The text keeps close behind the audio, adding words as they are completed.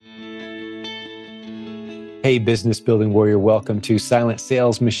Hey, business building warrior, welcome to Silent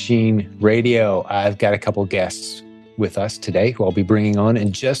Sales Machine Radio. I've got a couple guests with us today who I'll be bringing on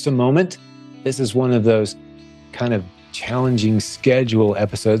in just a moment. This is one of those kind of challenging schedule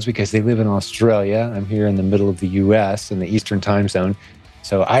episodes because they live in Australia. I'm here in the middle of the US in the Eastern time zone.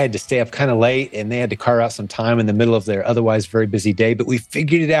 So I had to stay up kind of late and they had to carve out some time in the middle of their otherwise very busy day, but we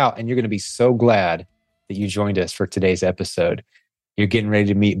figured it out and you're going to be so glad that you joined us for today's episode. You're getting ready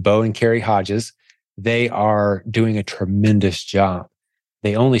to meet Bo and Carrie Hodges. They are doing a tremendous job.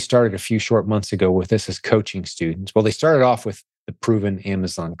 They only started a few short months ago with us as coaching students. Well, they started off with the Proven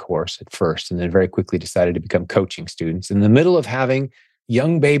Amazon course at first, and then very quickly decided to become coaching students. In the middle of having a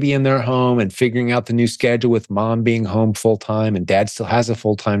young baby in their home and figuring out the new schedule with mom being home full-time and dad still has a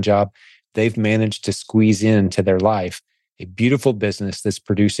full-time job, they've managed to squeeze into their life a beautiful business that's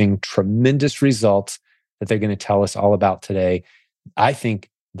producing tremendous results that they're going to tell us all about today. I think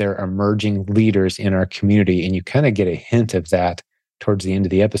they're emerging leaders in our community, and you kind of get a hint of that towards the end of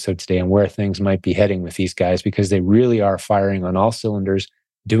the episode today and where things might be heading with these guys, because they really are firing on all cylinders,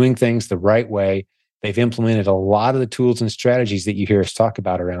 doing things the right way. They've implemented a lot of the tools and strategies that you hear us talk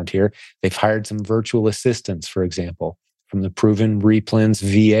about around here. They've hired some virtual assistants, for example, from the Proven Replens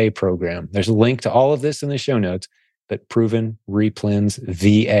VA program. There's a link to all of this in the show notes, but Proven Replens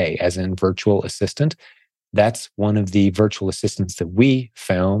VA, as in virtual assistant. That's one of the virtual assistants that we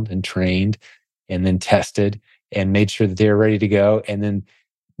found and trained and then tested and made sure that they were ready to go. And then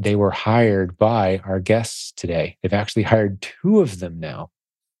they were hired by our guests today. They've actually hired 2 of them now.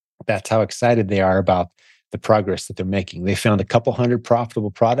 That's how excited they are about the progress that they're making. They found a couple hundred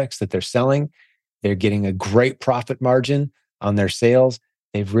profitable products that they're selling. They're getting a great profit margin on their sales.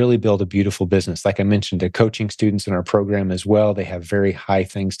 They've really built a beautiful business. Like I mentioned, they're coaching students in our program as well. They have very high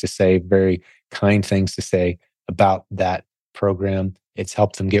things to say, very kind things to say about that program. It's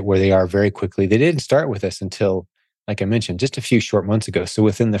helped them get where they are very quickly. They didn't start with us until, like I mentioned, just a few short months ago. So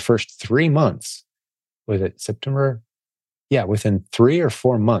within the first 3 months, was it September? Yeah, within 3 or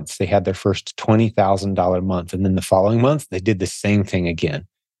 4 months, they had their first $20,000 month. And then the following month, they did the same thing again.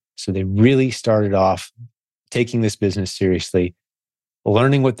 So they really started off taking this business seriously,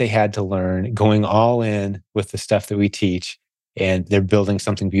 learning what they had to learn, going all in with the stuff that we teach, and they're building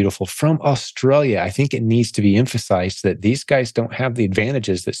something beautiful from Australia. I think it needs to be emphasized that these guys don't have the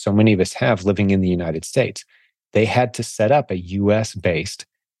advantages that so many of us have living in the United States. They had to set up a US-based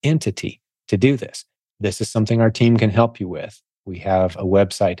entity to do this. This is something our team can help you with. We have a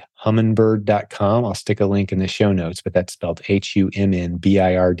website, humminbird.com. I'll stick a link in the show notes, but that's spelled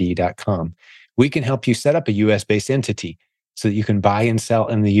HUMNBIRD.com. We can help you set up a US-based entity so that you can buy and sell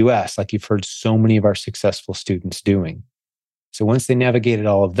in the US, like you've heard so many of our successful students doing. So once they navigated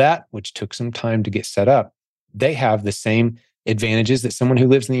all of that, which took some time to get set up, they have the same advantages that someone who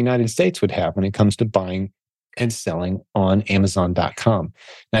lives in the United States would have when it comes to buying and selling on Amazon.com.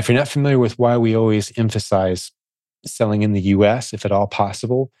 Now, if you're not familiar with why we always emphasize selling in the US, if at all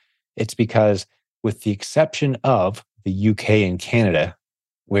possible, it's because with the exception of the UK and Canada,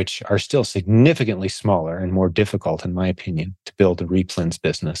 which are still significantly smaller and more difficult, in my opinion, to build a replens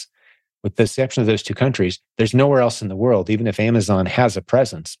business. With the exception of those 2 countries, there's nowhere else in the world, even if Amazon has a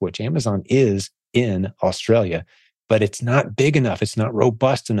presence, which Amazon is in Australia, but it's not big enough. It's not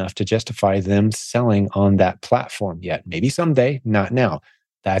robust enough to justify them selling on that platform yet. Maybe someday, not now.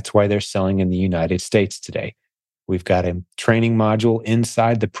 That's why they're selling in the United States today. We've got a training module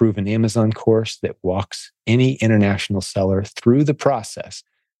inside the Proven Amazon course that walks any international seller through the process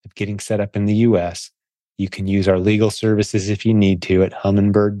of getting set up in the US. You can use our legal services if you need to at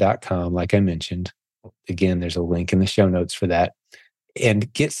humminbird.com, like I mentioned. Again, there's a link in the show notes for that.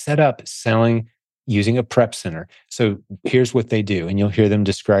 And get set up selling using a prep center. So here's what they do, and you'll hear them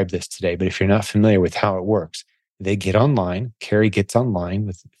describe this today. But if you're not familiar with how it works, they get online. Carrie gets online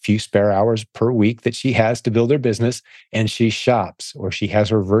with a few spare hours per week that she has to build her business, and she shops, or she has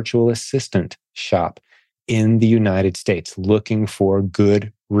her virtual assistant shop in the United States looking for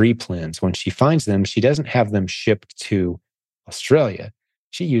good replens. When she finds them, she doesn't have them shipped to Australia.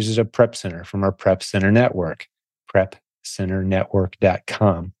 She uses a prep center from our Prep Center Network.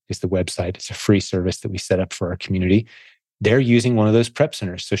 PrepCenterNetwork.com is the website. It's a free service that we set up for our community. They're using one of those prep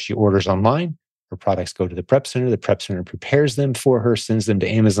centers. So she orders online. Her products go to the prep center. The prep center prepares them for her, sends them to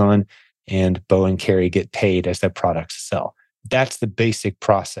Amazon, and Bo and Carrie get paid as their products sell. That's the basic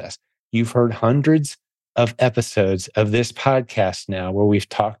process. You've heard hundreds of episodes of this podcast now where we've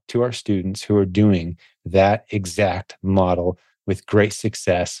talked to our students who are doing that exact model with great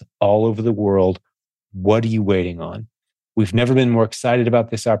success all over the world. What are you waiting on? We've never been more excited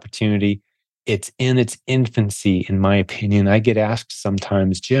about this opportunity. it's in its infancy, in my opinion. I get asked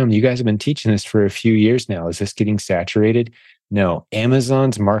sometimes, Jim, you guys have been teaching this for a few years now. Is this getting saturated? No.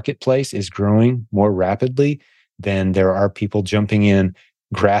 Amazon's marketplace is growing more rapidly than there are people jumping in,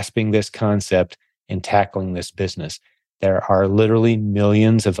 grasping this concept, and tackling this business. There are literally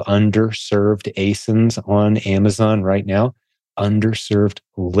millions of underserved ASINs on Amazon right now. Underserved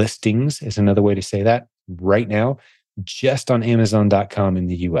listings is another way to say that right now, just on Amazon.com in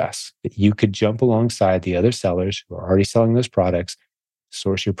the US, that you could jump alongside the other sellers who are already selling those products,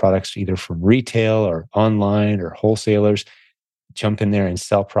 source your products either from retail or online or wholesalers, jump in there and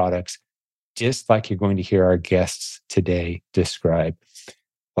sell products, just like you're going to hear our guests today describe.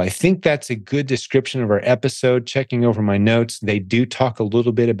 Well, I think that's a good description of our episode. Checking over my notes, they do talk a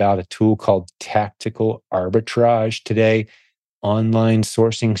little bit about a tool called tactical arbitrage today, online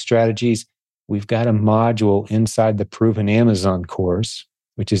sourcing strategies. We've got a module inside the Proven Amazon course,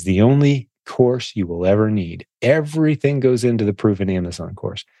 which is the only course you will ever need. Everything goes into the Proven Amazon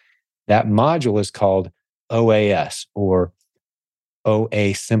course. That module is called OAS, or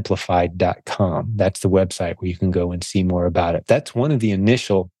oasimplified.com. That's the website where you can go and see more about it. That's one of the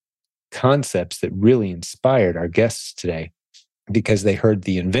initial concepts that really inspired our guests today, because they heard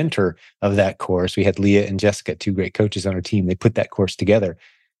the inventor of that course. We had Leah and Jessica, two great coaches on our team. They put that course together.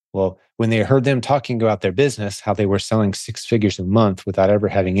 Well, when they heard them talking about their business, how they were selling 6 figures a month without ever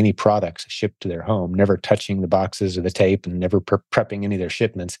having any products shipped to their home, never touching the boxes or the tape, and never prepping any of their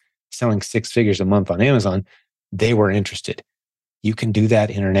shipments, selling 6 figures a month on Amazon, they were interested. You can do that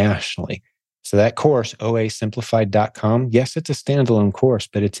internationally. So that course, oasimplified.com, yes, it's a standalone course,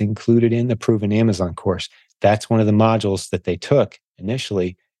 but it's included in the Proven Amazon course. That's one of the modules that they took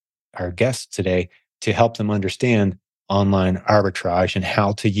initially, our guests today, to help them understand online arbitrage and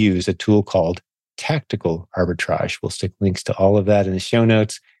how to use a tool called tactical arbitrage. We'll stick links to all of that in the show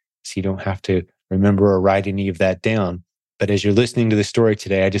notes so you don't have to remember or write any of that down. But as you're listening to the story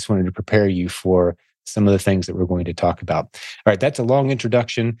today, I just wanted to prepare you for some of the things that we're going to talk about. All right, that's a long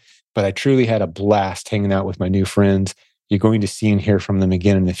introduction, but I truly had a blast hanging out with my new friends. You're going to see and hear from them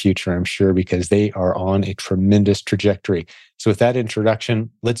again in the future, I'm sure, because they are on a tremendous trajectory. So with that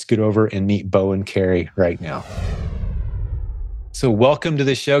introduction, let's get over and meet Bo and Carrie right now. So welcome to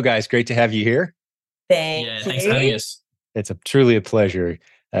the show, guys. Great to have you here. Thanks for having us. It's truly a pleasure.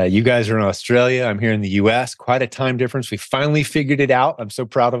 You guys are in Australia. I'm here in the US. Quite a time difference. We finally figured it out. I'm so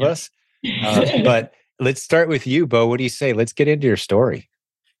proud of us. But let's start with you, Bo. What do you say? Let's get into your story.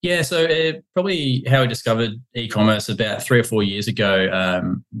 Yeah, so probably how I discovered e-commerce about 3 or 4 years ago. I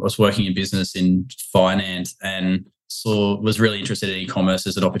was working in business in finance and was really interested in e-commerce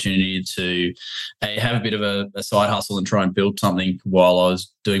as an opportunity to have a bit of a side hustle and try and build something while I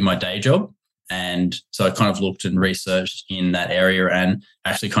was doing my day job. And so I kind of looked and researched in that area and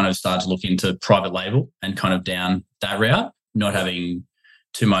actually kind of started to look into private label and kind of down that route, not having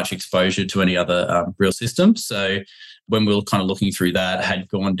too much exposure to any other real systems. So when we were kind of looking through that, had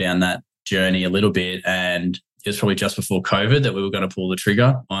gone down that journey a little bit, and it was probably just before COVID that we were going to pull the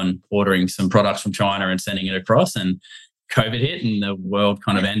trigger on ordering some products from China and sending it across, and COVID hit and the world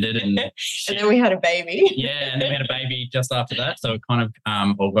kind of ended. And then we had a baby. Yeah, and then we had a baby just after that. So it kind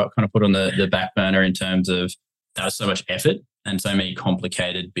of all got kind of put on the back burner in terms of there was so much effort and so many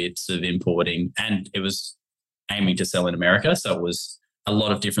complicated bits of importing, and it was aiming to sell in America. So it was a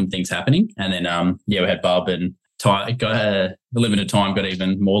lot of different things happening. And then, we had Bub, and time got the limited time got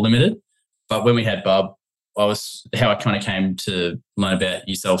even more limited. But when we had Bub, how I kind of came to learn about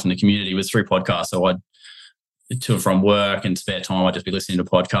yourself and the community was through podcasts. So I'd to and from work and spare time, I'd just be listening to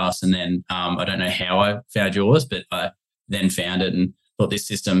podcasts. And then I don't know how I found yours, but I then found it and thought this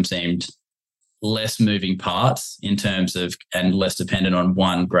system seemed less moving parts in terms of, and less dependent on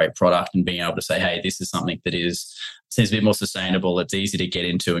one great product, and being able to say, hey, this is something that seems a bit more sustainable. It's easy to get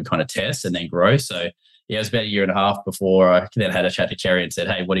into and kind of test and then grow. So yeah, it was about 1.5 years before I then had a chat to Carrie and said,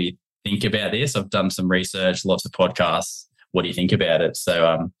 hey, what do you think about this? I've done some research, lots of podcasts. What do you think about it?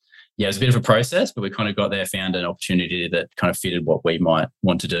 So it was a bit of a process, but we kind of got there, found an opportunity that kind of fitted what we might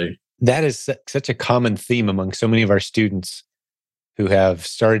want to do. That is such a common theme among so many of our students who have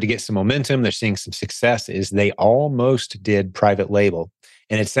started to get some momentum. They're seeing some success, is they almost did private label.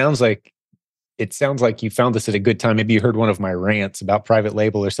 And it sounds like you found this at a good time. Maybe you heard one of my rants about private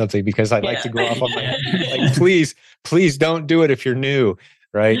label or something, because I like to go off on my, like, please don't do it if you're new,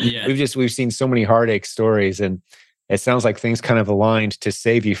 right? Yeah. We've seen so many heartache stories, and it sounds like things kind of aligned to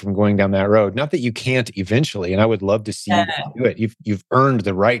save you from going down that road. Not that you can't eventually, and I would love to see you do it. You've earned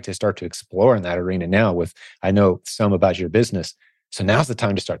the right to start to explore in that arena now with, I know some about your business. So now's the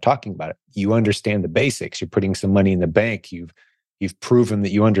time to start talking about it. You understand the basics. You're putting some money in the bank. You've proven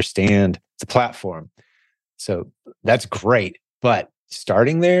that you understand the platform. So that's great. But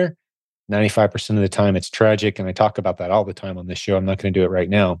starting there, 95% of the time, it's tragic. And I talk about that all the time on this show. I'm not going to do it right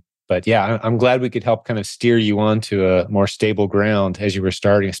now. But yeah, I'm glad we could help kind of steer you onto a more stable ground as you were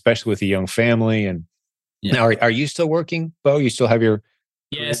starting, especially with a young family. And now, are you still working, Bo? You still have your...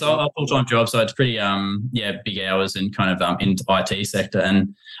 Yeah, so I'm a full-time job. So it's pretty, big hours and kind of in IT sector.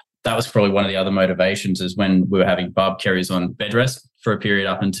 And that was probably one of the other motivations is when we were having Bub. Kerry's on bed rest for a period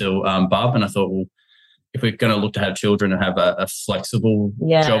up until Bub. And I thought, well, if we're going to look to have children and have a flexible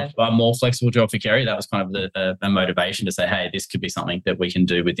job, a more flexible job for Kerry, that was kind of the motivation to say, hey, this could be something that we can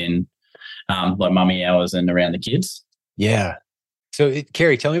do within like mummy hours and around the kids. Yeah. So,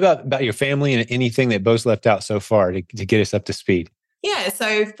 Kerry, tell me about your family and anything that Bo's left out so far to get us up to speed. Yeah,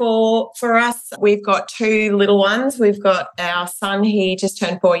 so for us, we've got two little ones. We've got our son, he just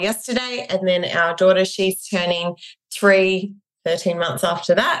turned 4 yesterday, and then our daughter, she's turning 3 13 months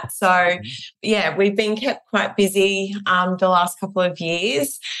after that. So, yeah, we've been kept quite busy the last couple of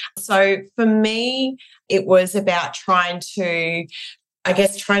years. So for me, it was about trying to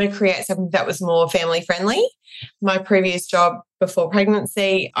create something that was more family friendly. My previous job before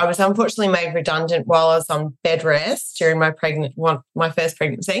pregnancy, I was unfortunately made redundant while I was on bed rest during my first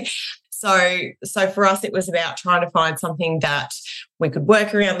pregnancy. So for us, it was about trying to find something that we could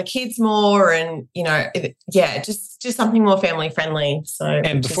work around the kids more and, just something more family friendly.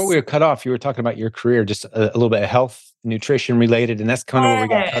 And before we were cut off, you were talking about your career, just a little bit of health, nutrition related, and that's kind of where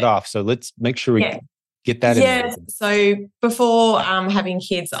we got cut off. So let's make sure we get that in there. So before having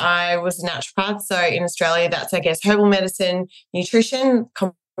kids, I was a naturopath. So in Australia, that's, I guess, herbal medicine, nutrition,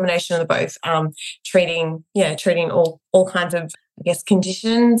 combination of the both, treating all kinds of, I guess,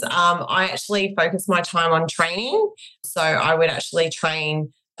 conditions. I actually focused my time on training. So I would actually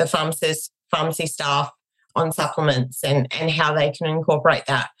train the pharmacy staff on supplements and how they can incorporate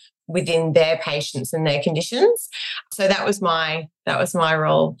that within their patients and their conditions. So that was my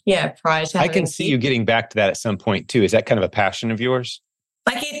role, prior to having I can see you getting back to that at some point too. Is that kind of a passion of yours?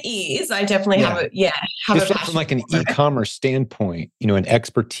 Like it is. I definitely have Just from like an e-commerce standpoint, an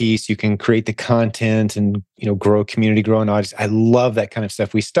expertise, you can create the content and, grow a community, grow an audience. I love that kind of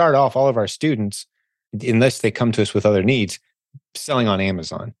stuff. We start off all of our students, unless they come to us with other needs, selling on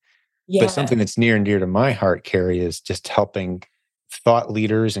Amazon. Yeah. But something that's near and dear to my heart, Kerry, is just helping thought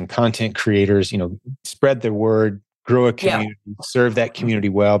leaders and content creators, spread their word, grow a community, serve that community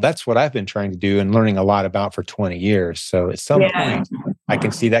well. That's what I've been trying to do and learning a lot about for 20 years. So at some point, I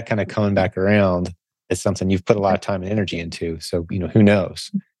can see that kind of coming back around as something you've put a lot of time and energy into. So, who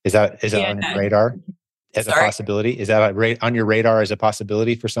knows? Is that on your radar as a possibility? Is that on your radar as a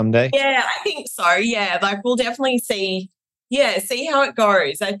possibility for someday? Yeah, I think so. Yeah, like we'll definitely see how it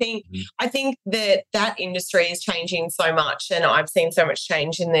goes. I think that industry is changing so much, and I've seen so much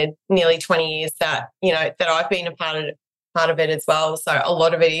change in the nearly 20 years that I've been a part of it as well. So a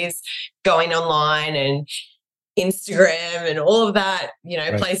lot of it is going online and Instagram and all of that,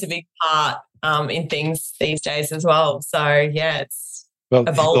 plays a big part in things these days as well. So it's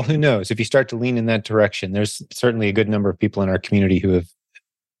evolved. Well, who knows? If you start to lean in that direction, there's certainly a good number of people in our community who have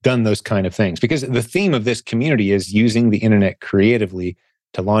done those kind of things, because the theme of this community is using the internet creatively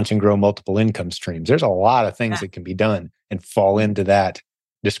to launch and grow multiple income streams. There's a lot of things that can be done and fall into that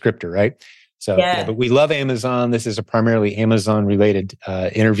descriptor, right? So, but we love Amazon. This is a primarily Amazon related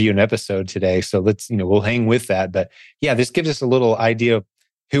interview and episode today. So let's, we'll hang with that. But this gives us a little idea of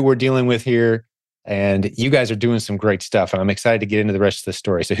who we're dealing with here. And you guys are doing some great stuff, and I'm excited to get into the rest of the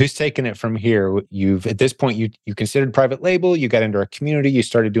story. So who's taking it from here? At this point, you considered private label, you got into our community, you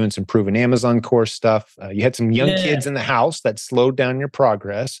started doing some proven Amazon course stuff. You had some young kids in the house that slowed down your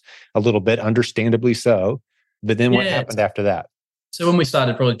progress a little bit, understandably so. But then what happened after that? So when we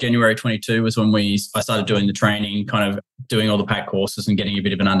started, probably January 22 was when I started doing the training, kind of doing all the pack courses and getting a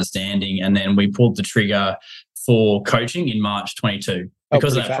bit of an understanding. And then we pulled the trigger for coaching in March 22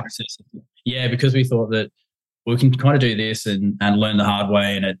 because of that process. Yeah, because we thought that we can kind of do this and learn the hard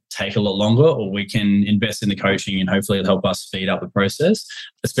way and it take a lot longer, or we can invest in the coaching and hopefully it'll help us speed up the process,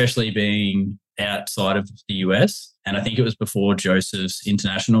 especially being outside of the US. And I think it was before Joseph's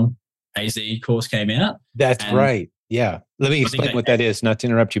International AZ course came out. That's right. Yeah. Let me explain what that is, not to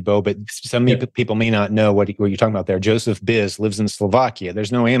interrupt you, Bo, but some people may not know what you're talking about there. Joseph Biz lives in Slovakia.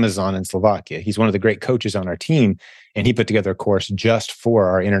 There's no Amazon in Slovakia. He's one of the great coaches on our team, and he put together a course just for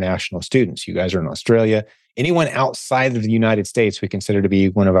our international students. You guys are in Australia. Anyone outside of the United States we consider to be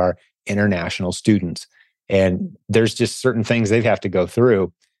one of our international students. And there's just certain things they have to go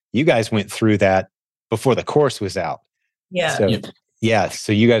through. You guys went through that before the course was out. Yeah. So Yeah.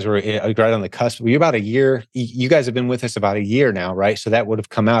 So you guys were right on the cusp. You're about a year. You guys have been with us about a year now, right? So that would have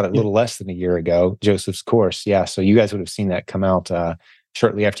come out a little less than a year ago, Joseph's course. Yeah. So you guys would have seen that come out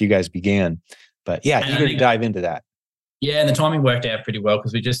shortly after you guys began. But yeah, eager to dive into that. Yeah, and the timing worked out pretty well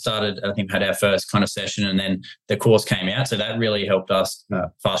because we just started, I think, had our first kind of session and then the course came out. So that really helped us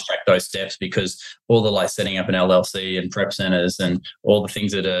fast track those steps because all the setting up an LLC and prep centers and all the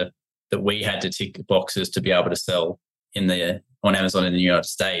things that we had to tick boxes to be able to sell on Amazon in the United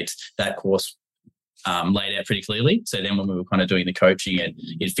States, that course laid out pretty clearly. So then when we were kind of doing the coaching,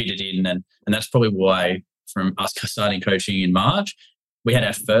 it fitted in. And that's probably why from us starting coaching in March, we had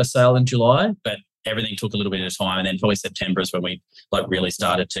our first sale in July, but everything took a little bit of time. And then probably September is when we really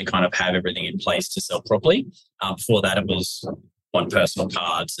started to kind of have everything in place to sell properly. Before that, it was on personal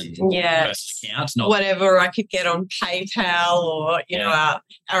cards and personal accounts. Whatever I could get on PayPal or,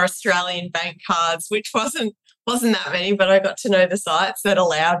 our Australian bank cards, which wasn't that many, but I got to know the sites that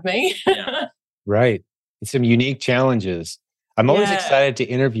allowed me. Yeah. Right. Some unique challenges. I'm always excited to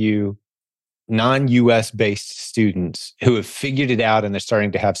interview non-US based students who have figured it out and they're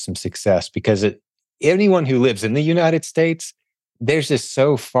starting to have some success because anyone who lives in the United States, there's just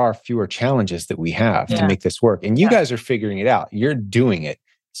so far fewer challenges that we have to make this work. And you guys are figuring it out. You're doing it.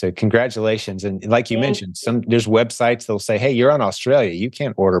 So congratulations. And like you mentioned, there's websites that'll say, hey, you're on Australia. You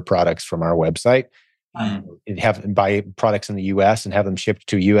can't order products from our website. Buy products in the US and have them shipped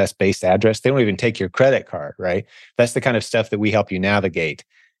to a US based address. They don't even take your credit card, right? That's the kind of stuff that we help you navigate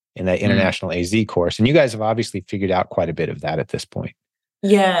in that International AZ course. And you guys have obviously figured out quite a bit of that at this point.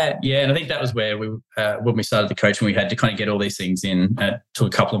 Yeah. Yeah. And I think that was where when we started the coaching, we had to kind of get all these things in to a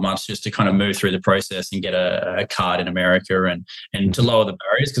couple of months just to kind of move through the process and get a card in America and to lower the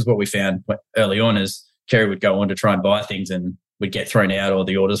barriers. Because what we found early on is Kerry would go on to try and buy things and would get thrown out or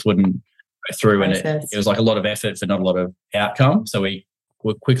the orders wouldn't go through. And it was like a lot of effort for not a lot of outcome. So we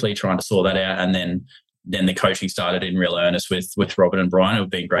were quickly trying to sort that out. And then the coaching started in real earnest with Robert and Brian, who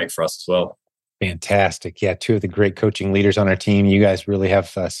have been great for us as well. Fantastic. Yeah, two of the great coaching leaders on our team. You guys really have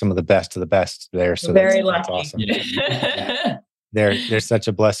some of the best there. So very that's lucky. Awesome. Yeah. They're such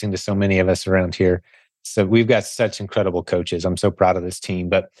a blessing to so many of us around here. So we've got such incredible coaches. I'm so proud of this team.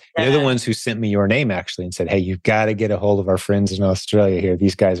 But they're the ones who sent me your name actually and said, hey, you've got to get a hold of our friends in Australia here.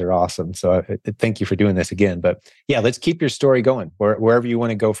 These guys are awesome. So thank you for doing this again. But yeah, let's keep your story going wherever you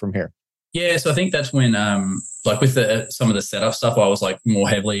want to go from here. Yeah, so I think that's when, with some of the setup stuff, I was more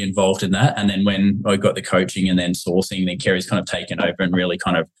heavily involved in that. And then when I got the coaching and then sourcing, then Kerry's kind of taken over and really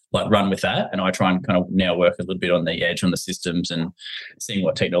kind of run with that. And I try and kind of now work a little bit on the edge on the systems and seeing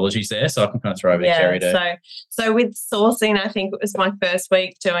what technology's there. So I can kind of throw over to Kerry So with sourcing, I think it was my first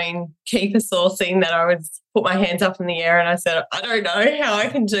week doing keeper sourcing that I would put my hands up in the air and I said, I don't know how I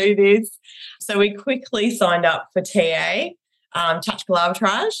can do this. So we quickly signed up for TA, Tactical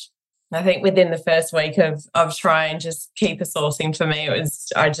Arbitrage. I think within the first week of trying just keeper sourcing for me,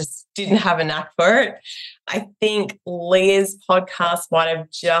 I just didn't have a knack for it. I think Leah's podcast might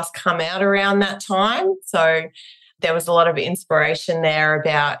have just come out around that time. So there was a lot of inspiration there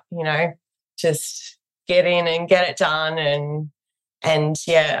about, just get in and get it done. And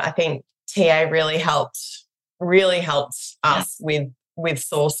I think TA really helped us with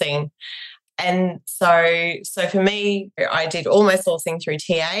sourcing. And so for me, I did all my sourcing through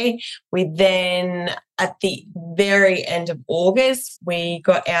TA. We then, at the very end of August, we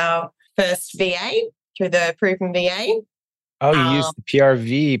got our first VA through the Proven VA. Oh, you used the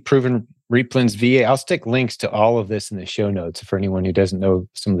PRV, Proven Replens VA. I'll stick links to all of this in the show notes for anyone who doesn't know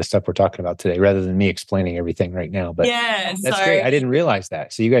some of the stuff we're talking about today, rather than me explaining everything right now. But that's great. I didn't realize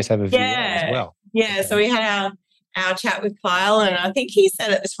that. So you guys have a VA as well. Yeah, so we had our chat with Kyle, and I think he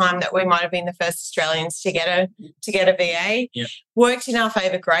said at the time that we might have been the first Australians to get a VA. Yep. Worked in our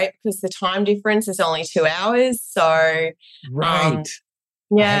favour great because the time difference is only 2 hours. So right. I hadn't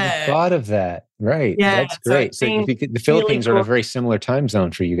thought of that. Right. Yeah. That's great. So the Philippines are in a very similar time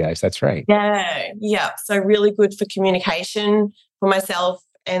zone for you guys. That's right. Yeah. Yeah. So really good for communication for myself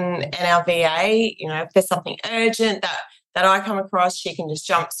and our VA. If there's something urgent that I come across, she can just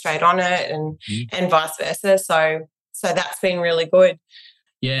jump straight on it and vice versa. So that's been really good.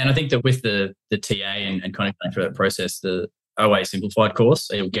 Yeah, and I think that with the TA and kind of going through that process, the OA Simplified course,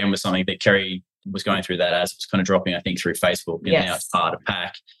 it again was something that Kerry was going through that as it was kind of dropping, I think, through Facebook and now it's part of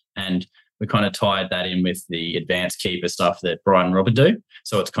PAC. And we kind of tied that in with the advanced keeper stuff that Brian and Robert do.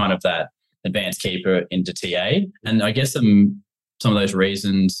 So it's kind of that advanced keeper into TA. And I guess some of those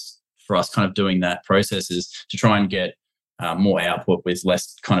reasons for us kind of doing that process is to try and get more output with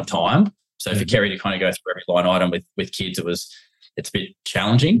less kind of time. So for Kerry to kind of go through every line item with kids, it was it's a bit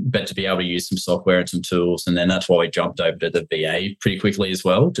challenging, but to be able to use some software and some tools. And then that's why we jumped over to the VA pretty quickly as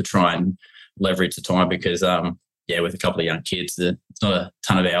well, to try and leverage the time, because with a couple of young kids, it's not a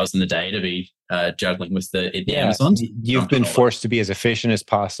ton of hours in the day to be juggling with the Amazons. You've been forced to be as efficient as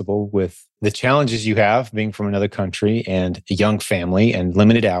possible with the challenges you have being from another country and a young family and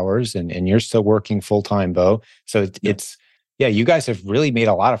limited hours, and you're still working full time, Bo. So you guys have really made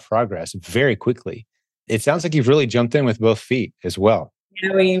a lot of progress very quickly. It sounds like you've really jumped in with both feet as well.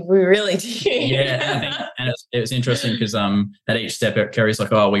 Yeah, we really do. Yeah, and it was interesting because at each step, Kerry's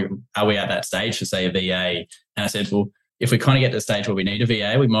like, "Oh, are we at that stage to say a VA?" And I said, "Well, if we kind of get to the stage where we need a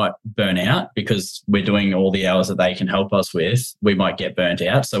VA, we might burn out because we're doing all the hours that they can help us with. We might get burnt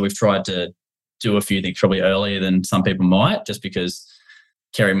out. So we've tried to do a few things probably earlier than some people might, just because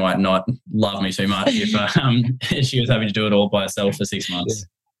Kerry might not love me too much if she was having to do it all by herself for 6 months."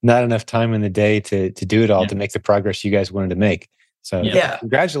 Not enough time in the day to do it all, to make the progress you guys wanted to make. So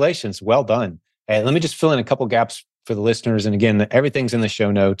congratulations. Well done. Hey, let me just fill in a couple gaps for the listeners. And again, everything's in the show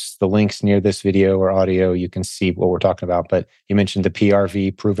notes, the links near this video or audio. You can see what we're talking about. But you mentioned the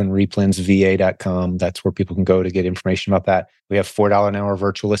PRV, provenreplensva.com. That's where people can go to get information about that. We have $4 an hour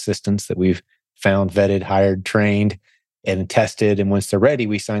virtual assistants that we've found, vetted, hired, trained, and tested. And once they're ready,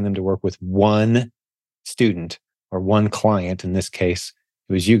 we sign them to work with one student or one client. In this case,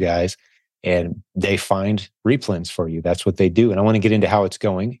 it was you guys. And they find replens for you. That's what they do. And I want to get into how it's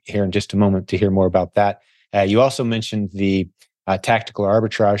going here in just a moment to hear more about that. You also mentioned the Tactical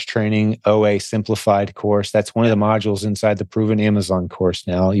Arbitrage Training, OA Simplified course. That's one of the modules inside the Proven Amazon course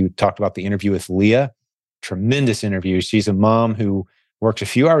now. You talked about the interview with Leah. Tremendous interview. She's a mom who works a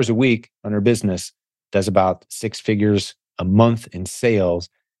few hours a week on her business, does about 6 figures a month in sales,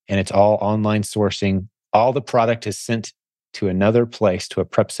 and it's all online sourcing. All the product is sent to another place, to a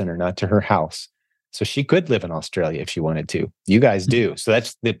prep center, not to her house. So she could live in Australia if she wanted to. You guys do. So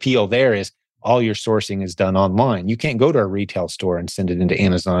that's the appeal there, is all your sourcing is done online. You can't go to a retail store and send it into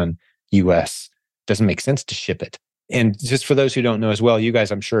Amazon US. Doesn't make sense to ship it. And just for those who don't know as well, you guys,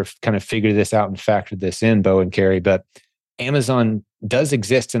 I'm sure, have kind of figured this out and factored this in, Bo and Kerry, but Amazon does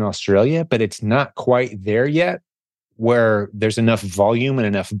exist in Australia, but it's not quite there yet where there's enough volume and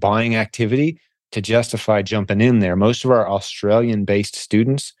enough buying activity to justify jumping in there. Most of our Australian-based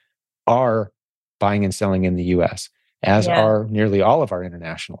students are buying and selling in the US, as are nearly all of our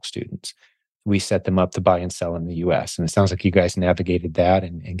international students. We set them up to buy and sell in the US. And it sounds like you guys navigated that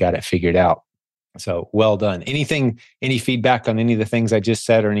and got it figured out. So well done. Any feedback on any of the things I just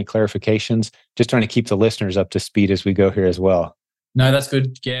said, or any clarifications? Just trying to keep the listeners up to speed as we go here as well. No, that's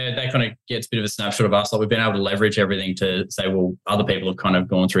good. Yeah, that kind of gets a bit of a snapshot of us. Like, we've been able to leverage everything to say, well, other people have kind of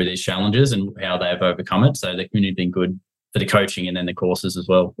gone through these challenges and how they've overcome it. So the community has been good for the coaching and then the courses as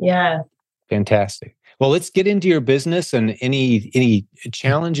well. Yeah. Fantastic. Well, let's get into your business and any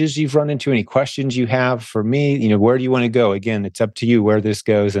challenges you've run into, any questions you have for me. Where do you want to go? Again, it's up to you where this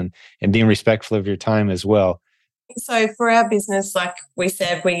goes, and being respectful of your time as well. So for our business, like we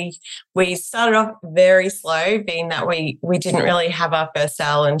said, we started off very slow, being that we didn't really have our first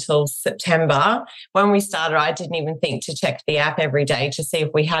sale until September. When we started, I didn't even think to check the app every day to see if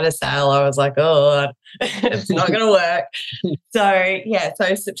we had a sale. I was like, oh, it's not going to work. So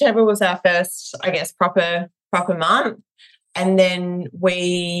September was our first, I guess, proper month. And then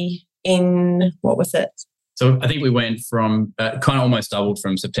what was it? So I think we went from kind of almost doubled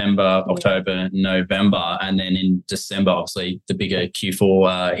from September, October, November, and then in December, obviously the bigger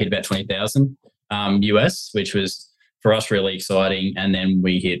Q4 hit about 20,000 US, which was for us really exciting. And then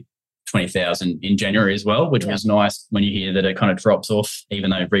we hit 20,000 in January as well, which was nice when you hear that it kind of drops off,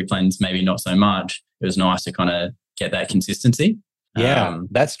 even though replens maybe not so much. It was nice to kind of get that consistency. Yeah,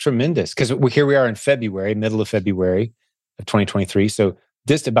 that's tremendous, because here we are in February, middle of February of 2023. So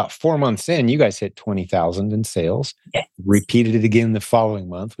just about 4 months in, you guys hit 20,000 in sales. Yes. Repeated it again the following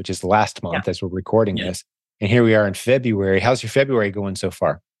month, which is last month as we're recording this. And here we are in February. How's your February going so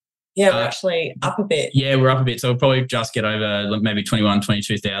far? Yeah, we're actually up a bit. Yeah, we're up a bit. So we'll probably just get over maybe 21,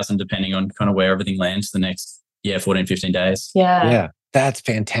 22,000, depending on kind of where everything lands the next 14, 15 days. Yeah. That's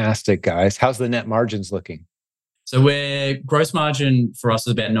fantastic, guys. How's the net margins looking? So gross margin for us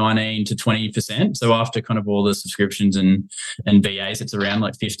is about 19 to 20%. So after kind of all the subscriptions and VAs, it's around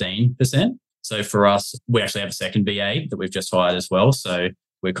like 15%. So for us, we actually have a second VA that we've just hired as well. So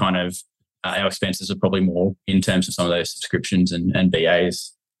we're kind of, our expenses are probably more in terms of some of those subscriptions and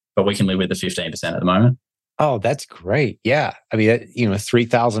VAs, but we can live with the 15% at the moment. Oh, that's great. Yeah. I mean,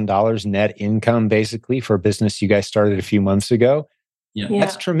 $3,000 net income basically for a business you guys started a few months ago. Yeah.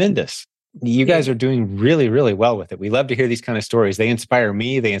 That's tremendous. You guys are doing really, really well with it. We love to hear these kind of stories. They inspire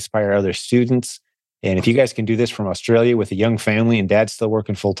me. They inspire other students. And if you guys can do this from Australia with a young family and dad's still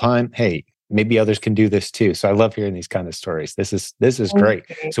working full time, hey, maybe others can do this too. So I love hearing these kind of stories. This is great.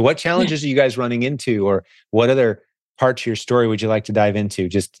 So what challenges are you guys running into, or what other parts of your story would you like to dive into?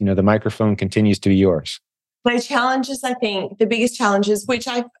 Just, the microphone continues to be yours. The challenges, I think, the biggest challenges, which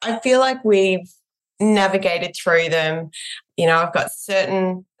I feel like we've navigated through them. I've got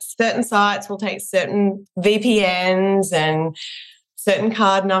certain sites will take certain VPNs and certain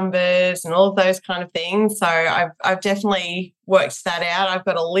card numbers and all of those kind of things. So I've definitely worked that out. I've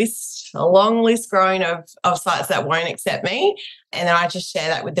got a long list growing of sites that won't accept me. And then I just share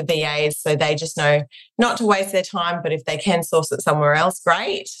that with the VAs so they just know not to waste their time, but if they can source it somewhere else,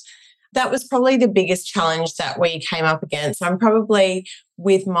 great. That was probably the biggest challenge that we came up against. I'm probably,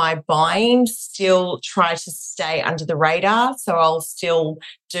 with my buying, still try to stay under the radar. So I'll still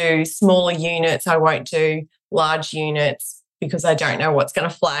do smaller units. I won't do large units because I don't know what's going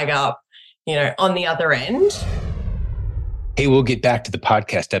to flag up, on the other end. Hey, we'll get back to the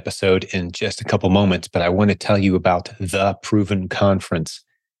podcast episode in just a couple moments, but I want to tell you about The Proven Conference.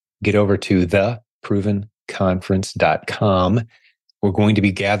 Get over to theprovenconference.com. We're going to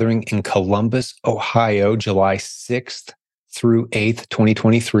be gathering in Columbus, Ohio, July 6th through 8th,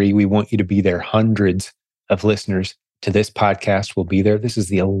 2023. We want you to be there. Hundreds of listeners to this podcast will be there. This is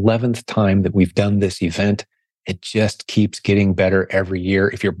the 11th time that we've done this event. It just keeps getting better every year.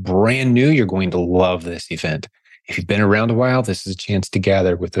 If you're brand new, you're going to love this event. If you've been around a while, this is a chance to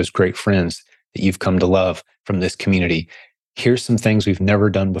gather with those great friends that you've come to love from this community. Here's some things we've never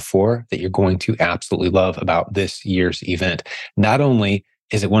done before that you're going to absolutely love about this year's event. Not only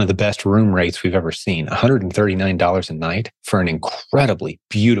is it one of the best room rates we've ever seen, $139 a night for an incredibly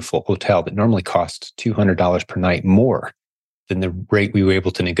beautiful hotel that normally costs $200 per night more than the rate we were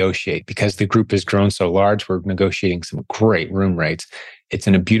able to negotiate. Because the group has grown so large, we're negotiating some great room rates. It's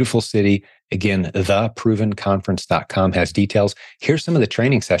in a beautiful city. Again, theprovenconference.com has details. Here's some of the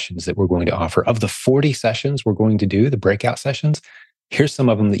training sessions that we're going to offer. Of the 40 sessions we're going to do, the breakout sessions, here's some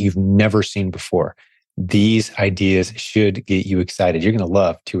of them that you've never seen before. These ideas should get you excited. You're going to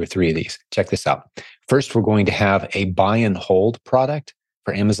love 2 or 3 of these. Check this out. First, we're going to have a buy and hold product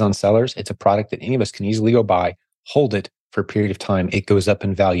for Amazon sellers. It's a product that any of us can easily go buy, hold it for a period of time. It goes up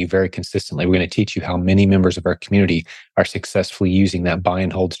in value very consistently. We're going to teach you how many members of our community are successfully using that buy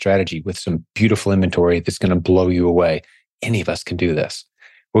and hold strategy with some beautiful inventory that's going to blow you away. Any of us can do this.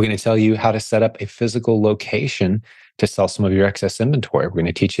 We're going to tell you how to set up a physical location to sell some of your excess inventory. We're going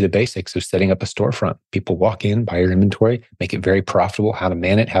to teach you the basics of setting up a storefront. People walk in, buy your inventory, make it very profitable, how to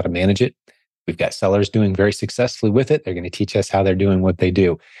manage it. We've got sellers doing very successfully with it. They're going to teach us how they're doing what they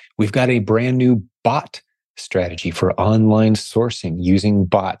do. We've got a brand new bot strategy for online sourcing, using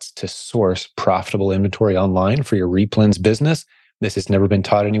bots to source profitable inventory online for your replens business. This has never been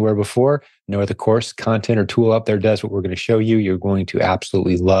taught anywhere before. No other course, content, or tool out there does what we're going to show you. You're going to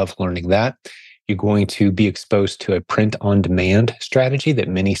absolutely love learning that. You're going to be exposed to a print-on-demand strategy that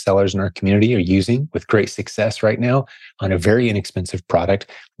many sellers in our community are using with great success right now on a very inexpensive product,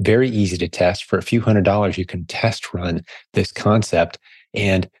 very easy to test. For a few $100s, you can test run this concept.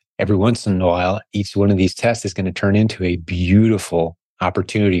 And every once in a while, each one of these tests is going to turn into a beautiful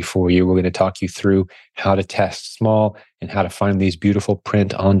opportunity for you. We're going to talk you through how to test small and how to find these beautiful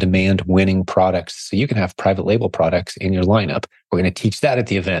print-on-demand winning products so you can have private label products in your lineup. We're going to teach that at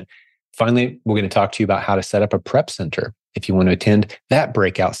the event. Finally, we're going to talk to you about how to set up a prep center. If you want to attend that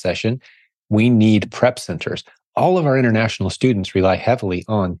breakout session, we need prep centers. All of our international students rely heavily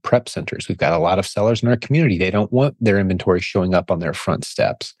on prep centers. We've got a lot of sellers in our community. They don't want their inventory showing up on their front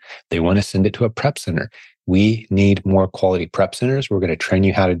steps. They want to send it to a prep center. We need more quality prep centers. We're going to train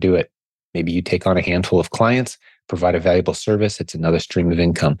you how to do it. Maybe you take on a handful of clients, provide a valuable service. It's another stream of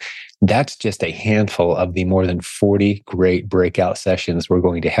income. That's just a handful of the more than 40 great breakout sessions we're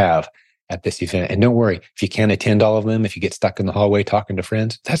going to have at this event. And don't worry, if you can't attend all of them, if you get stuck in the hallway talking to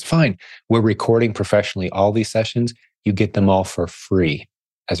friends, that's fine. We're recording professionally all these sessions. You get them all for free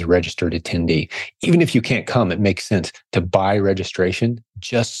as a registered attendee. Even if you can't come, it makes sense to buy registration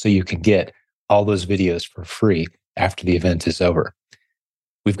just so you can get all those videos for free after the event is over.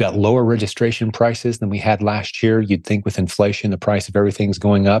 We've got lower registration prices than we had last year. You'd think with inflation, the price of everything's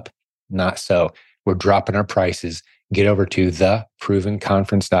going up. Not so. We're dropping our prices. Get over to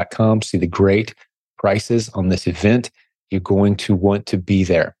theprovenconference.com. See the great prices on this event. You're going to want to be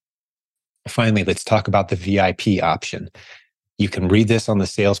there. Finally, let's talk about the VIP option. You can read this on the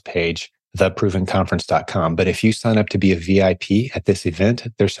sales page, theprovenconference.com. But if you sign up to be a VIP at this event,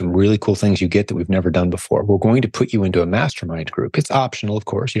 there's some really cool things you get that we've never done before. We're going to put you into a mastermind group. It's optional, of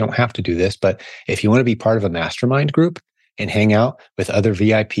course. You don't have to do this. But if you want to be part of a mastermind group, and hang out with other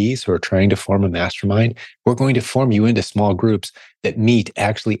VIPs who are trying to form a mastermind, we're going to form you into small groups that meet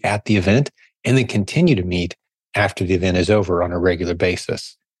actually at the event and then continue to meet after the event is over on a regular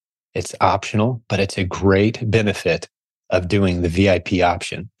basis. It's optional, but it's a great benefit of doing the VIP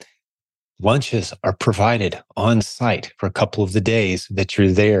option. Lunches are provided on site for a couple of the days that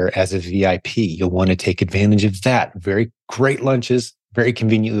you're there as a VIP. You'll want to take advantage of that. Very great lunches, very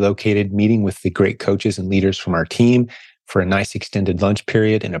conveniently located, meeting with the great coaches and leaders from our team for a nice extended lunch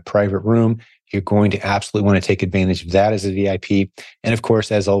period in a private room. You're going to absolutely want to take advantage of that as a VIP. And of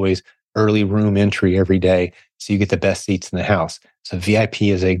course, as always, early room entry every day, so you get the best seats in the house. So VIP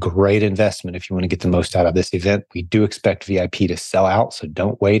is a great investment if you want to get the most out of this event. We do expect VIP to sell out, so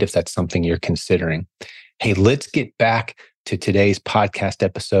don't wait if that's something you're considering. Hey, let's get back to today's podcast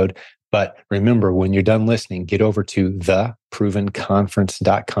episode. But remember, when you're done listening, get over to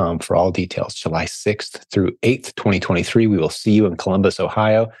theprovenconference.com for all details. July 6th through 8th, 2023. We will see you in Columbus,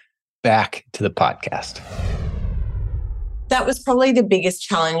 Ohio. Back to the podcast. That was probably the biggest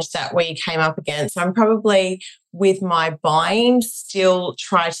challenge that we came up against. I'm probably, with my buying, still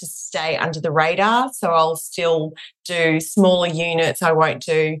try to stay under the radar. So I'll still do smaller units. I won't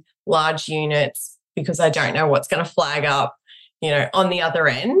do large units because I don't know what's going to flag up, on the other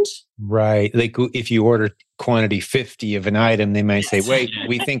end. Right. Like if you order quantity 50 of an item, they might say, wait,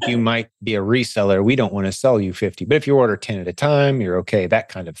 we think you might be a reseller. We don't want to sell you 50. But if you order 10 at a time, you're okay. That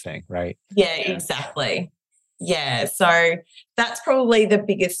kind of thing, right? Yeah, exactly. Yeah, so that's probably the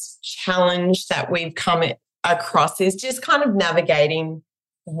biggest challenge that we've come across, is just kind of navigating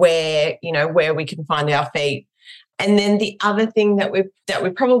where we can find our feet. And then the other thing that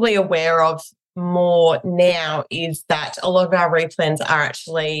we're probably aware of more now is that a lot of our replens are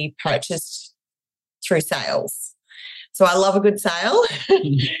actually purchased through sales. So I love a good sale.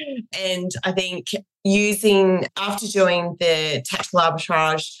 And I think after doing the tactical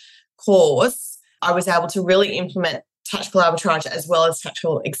arbitrage course, I was able to really implement tactical arbitrage as well as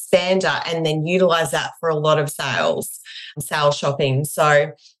tactical expander, and then utilize that for a lot of sales shopping.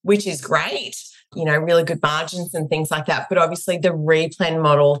 So, which is great, really good margins and things like that. But obviously the replen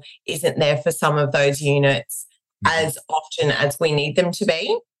model isn't there for some of those units as often as we need them to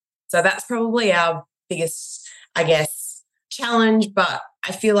be. So that's probably our biggest, I guess, challenge. But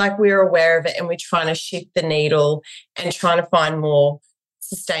I feel like we're aware of it and we're trying to shift the needle and trying to find more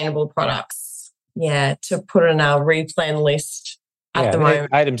sustainable products. Yeah, to put on our replan list at the moment.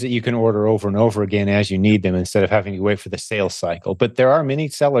 Items that you can order over and over again as you need them instead of having to wait for the sales cycle. But there are many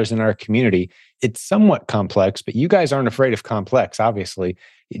sellers in our community. It's somewhat complex, but you guys aren't afraid of complex, obviously.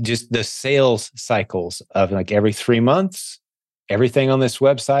 Just the sales cycles of like every 3 months, everything on this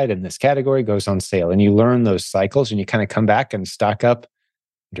website and this category goes on sale. And you learn those cycles and you kind of come back and stock up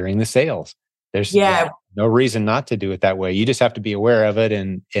during the sales. There's no reason not to do it that way. You just have to be aware of it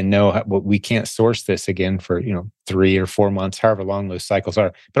and know we can't source this again for 3 or 4 months, however long those cycles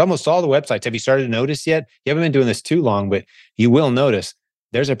are. But almost all the websites, have you started to notice yet? You haven't been doing this too long, but you will notice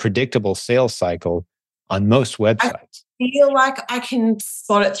there's a predictable sales cycle on most websites. I feel like I can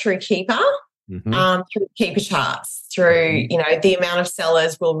spot it through Keeper, through Keeper charts, through the amount of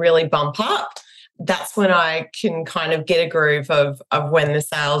sellers will really bump up. That's when I can kind of get a groove of when the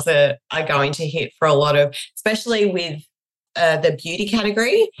sales are going to hit for a lot of, especially with the beauty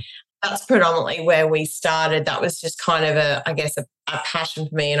category. That's predominantly where we started. That was just kind of a passion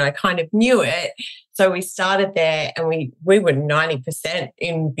for me, and I kind of knew it. So we started there, and we were 90%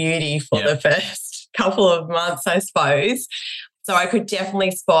 in beauty for the first couple of months, I suppose. So I could definitely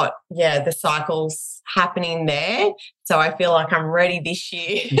spot, the cycles happening there. So I feel like I'm ready this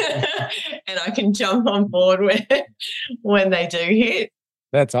year and I can jump on board when they do hit.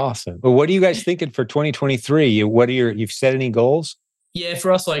 That's awesome. Well, what are you guys thinking for 2023? You've set any goals? Yeah,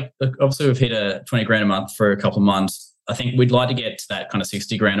 for us, obviously we've hit a 20 grand a month for a couple of months. I think we'd like to get to that kind of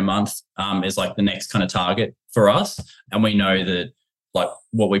 60 grand a month is like the next kind of target for us. And we know that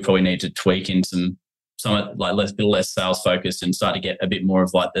what we probably need to tweak in some less sales focused and start to get a bit more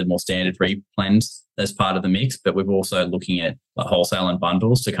of the more standard replens as part of the mix. But we're also looking at wholesale and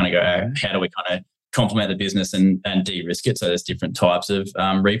bundles to kind of go, how do we kind of complement the business and de-risk it? So there's different types of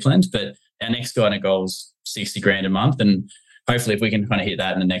replens. But our next kind of goal is 60 grand a month. And hopefully if we can kind of hit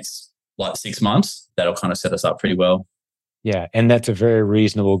that in the next 6 months, that'll kind of set us up pretty well. Yeah. And that's a very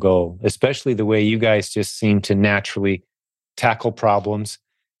reasonable goal, especially the way you guys just seem to naturally tackle problems.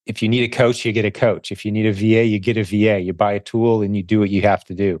 If you need a coach, you get a coach. If you need a VA, you get a VA. You buy a tool and you do what you have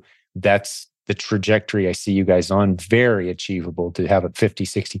to do. That's the trajectory I see you guys on. Very achievable to have a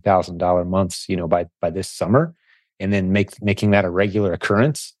 $50,000, $60,000 months, by this summer, and then making that a regular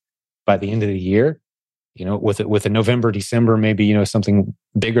occurrence by the end of the year. with a November, December, maybe, something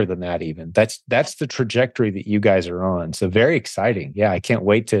bigger than that even. That's the trajectory that you guys are on. So very exciting. Yeah, I can't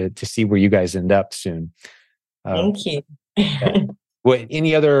wait to see where you guys end up soon. Thank you. Yeah. What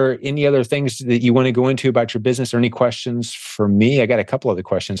any other things that you want to go into about your business, or any questions for me? I got a couple other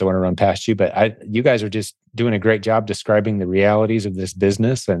questions I want to run past you, but you guys are just doing a great job describing the realities of this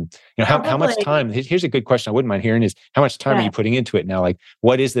business. And how much time? Here's a good question I wouldn't mind hearing: is how much time are you putting into it now? Like,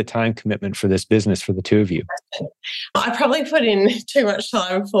 what is the time commitment for this business for the two of you? I probably put in too much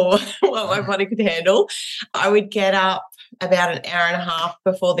time for what my body could handle. I would get up about an hour and a half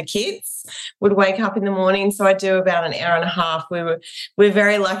before the kids would wake up in the morning. So I do about an hour and a half. We're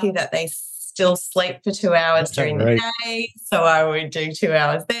very lucky that they still sleep for 2 hours during the day. So I would do 2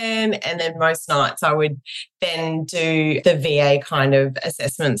 hours then. And then most nights I would then do the VA kind of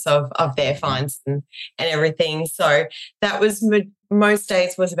assessments of their fines and everything. So that was most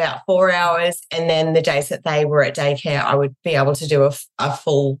days was about 4 hours. And then the days that they were at daycare, I would be able to do a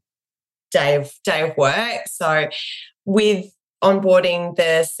full day of work. So with onboarding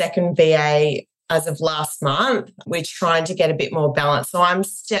the second VA as of last month, we're trying to get a bit more balance. So I'm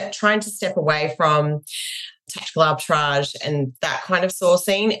trying to step away from tactical arbitrage and that kind of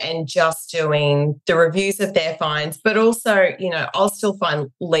sourcing and just doing the reviews of their finds, but also, I'll still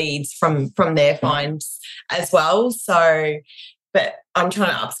find leads from their finds as well. So, but I'm trying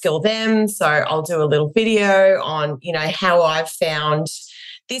to upskill them. So I'll do a little video on, how I've found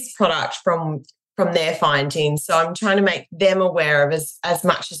this product from their findings. So I'm trying to make them aware of as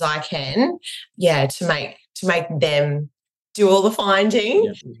much as I can, to make them do all the finding.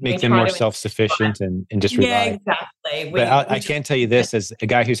 Yeah. Make them more self-sufficient and just rely. Yeah, exactly. But I can tell you this, as a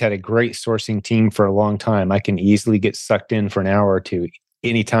guy who's had a great sourcing team for a long time, I can easily get sucked in for an hour or two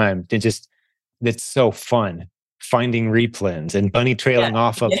anytime. That's so fun, finding replens and bunny trailing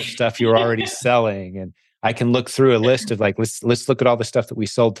off of the stuff you're already selling. And I can look through a list of let's look at all the stuff that we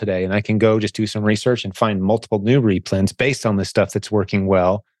sold today, and I can go just do some research and find multiple new replens based on the stuff that's working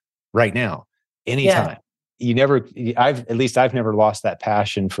well right now, anytime. I've never lost that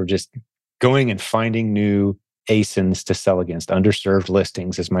passion for just going and finding new ASINs to sell against. Underserved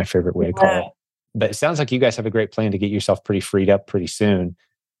listings is my favorite way to call it. But it sounds like you guys have a great plan to get yourself pretty freed up pretty soon,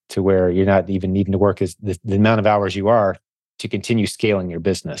 to where you're not even needing to work as the amount of hours you are to continue scaling your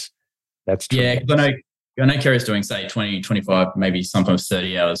business. That's true. Yeah, because I know Kerry's doing, say, 20, 25, maybe sometimes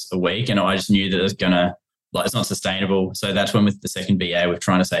 30 hours a week. And I just knew that it's it's not sustainable. So that's when with the second VA, we're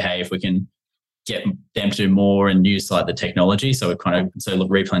trying to say, hey, if we can get them to do more and use the technology. So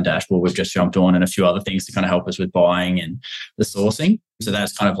Replan Dashboard, we've just jumped on, and a few other things to kind of help us with buying and the sourcing. So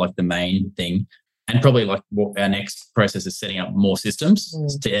that's kind of the main thing. And probably what our next process is setting up more systems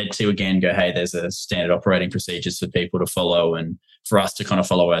to again go, hey, there's a standard operating procedures for people to follow and for us to kind of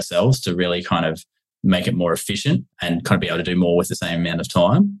follow ourselves to really kind of make it more efficient and kind of be able to do more with the same amount of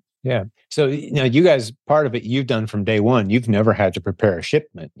time. Yeah. So, you guys, part of it you've done from day one. You've never had to prepare a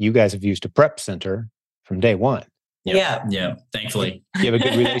shipment. You guys have used a prep center from day one. Yeah. Yeah. Thankfully. You have a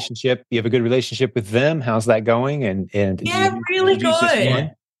good relationship. You have a good relationship with them. How's that going? And really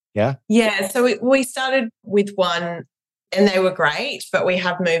good. Yeah. Yeah. So we started with one and they were great, but we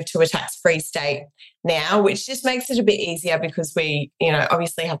have moved to a tax-free state now, which just makes it a bit easier because we,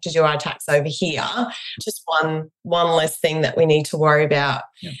 obviously have to do our tax over here. Just one less thing that we need to worry about.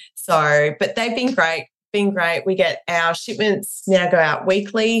 Yeah. So, but they've been great. We get our shipments now go out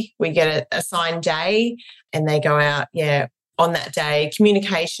weekly. We get a assigned day and they go out, on that day.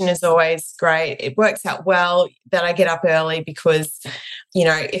 Communication is always great. It works out well that I get up early because,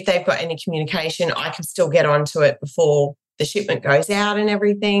 if they've got any communication, I can still get onto it before the shipment goes out and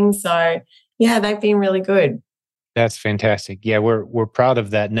everything. So, they've been really good. That's fantastic. Yeah, we're proud of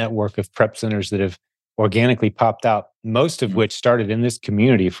that network of prep centers that have organically popped out, most of which started in this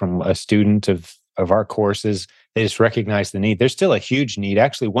community from a student of our courses. They just recognized the need. There's still a huge need.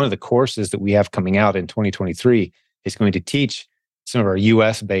 Actually, one of the courses that we have coming out in 2023 is going to teach some of our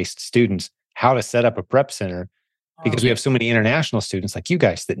US-based students how to set up a prep center, because we have so many international students like you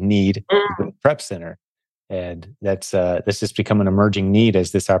guys that need a prep center. And that's just become an emerging need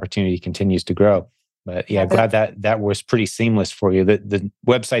as this opportunity continues to grow. But glad that was pretty seamless for you. The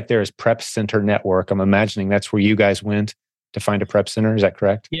website there is Prep Center Network. I'm imagining that's where you guys went to find a prep center. Is that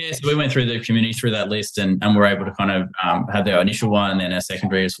correct? Yeah, so we went through the community through that list and we're able to kind of have our initial one and then our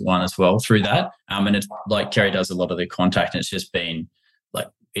secondary one as well through that. And it's like Kerry does a lot of the contact, and it's just been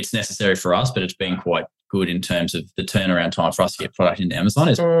it's necessary for us, but it's been quite good in terms of the turnaround time for us to get product into Amazon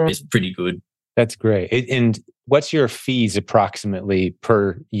is pretty good. That's great. And what's your fees approximately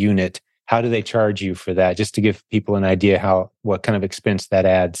per unit? How do they charge you for that? Just to give people an idea what kind of expense that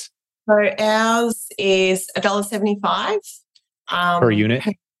adds. So ours is $1.75 per unit.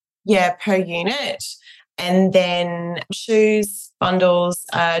 Per unit, and then shoes bundles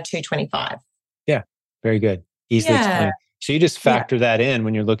 $2.25. Yeah, very good. Easily explained. So you just factor that in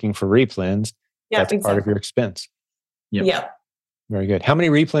when you're looking for replens. That's part of your expense. Yep. Very good. How many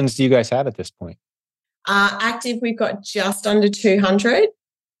replens do you guys have at this point? Active, we've got just under 200.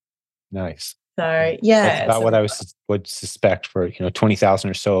 Nice. So that's about what I would suspect for 20,000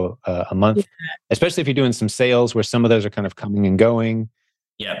 or so a month, especially if you're doing some sales where some of those are kind of coming and going.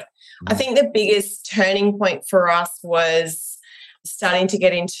 Yeah, I think the biggest turning point for us was starting to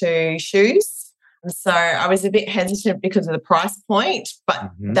get into shoes. So I was a bit hesitant because of the price point, but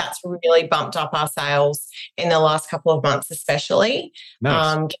that's really bumped up our sales in the last couple of months, especially.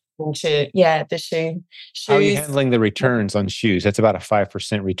 Nice. The shoes. How are you handling the returns on shoes? That's about a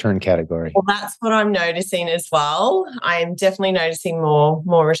 5% return category. Well, that's what I'm noticing as well. I'm definitely noticing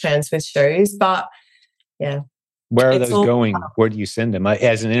more returns with shoes, but yeah. Where are those going? Where do you send them?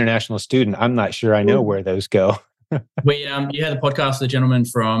 As an international student, I'm not sure I know where those go. You had a podcast with a gentleman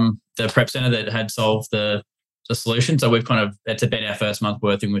from the prep center that had solved the solution. So we've it's been our first month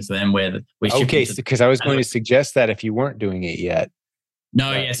working with them where we ship. Okay, because I was going to suggest that if you weren't doing it yet.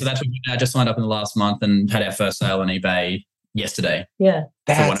 No, so that's what we just signed up in the last month and had our first sale on eBay yesterday. Yeah.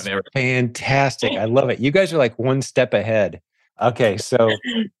 That's fantastic. I love it. You guys are like one step ahead. Okay, so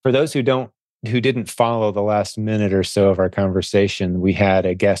for those who didn't follow the last minute or so of our conversation, we had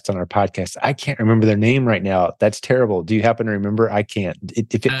a guest on our podcast. I can't remember their name right now. That's terrible. Do you happen to remember? I can't.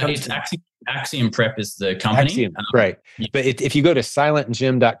 Axiom Prep is the company. Axiom, right. Yeah. But if you go to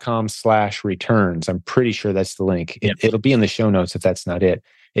silentgym.com/returns, I'm pretty sure that's the link. It'll be in the show notes if that's not it.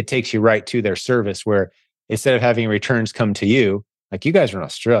 It takes you right to their service where instead of having returns come to you, like you guys are in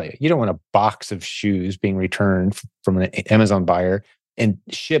Australia, you don't want a box of shoes being returned from an Amazon buyer and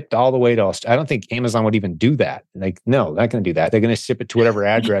shipped all the way to Australia. I don't think Amazon would even do that. Like, no, they're not going to do that. They're going to ship it to whatever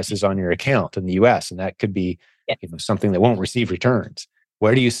address is on your account in the US. And that could be something that won't receive returns.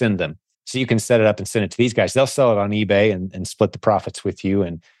 Where do you send them? So you can set it up and send it to these guys. They'll sell it on eBay and split the profits with you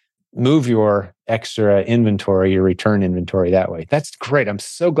and move your extra inventory, your return inventory that way. That's great. I'm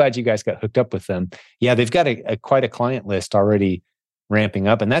so glad you guys got hooked up with them. Yeah, they've got quite a client list already ramping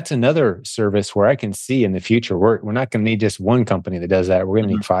up. And that's another service where I can see in the future, we're not going to need just one company that does that. We're going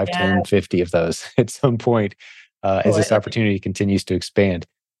to need 5, 10, 50 of those at some point as this opportunity continues to expand.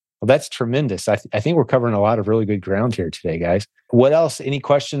 Well, that's tremendous. I think we're covering a lot of really good ground here today, guys. What else? Any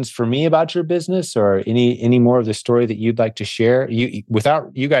questions for me about your business or any more of the story that you'd like to share?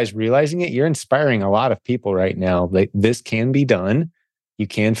 Without you guys realizing it, you're inspiring a lot of people right now. Like, this can be done. You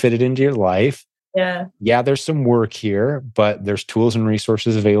can fit it into your life. Yeah, there's some work here, but there's tools and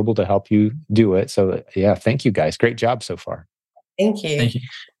resources available to help you do it. So yeah, thank you guys. Great job so far. Thank you. Thank you.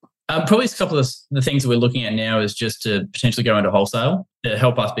 Probably a couple of the things that we're looking at now is just to potentially go into wholesale to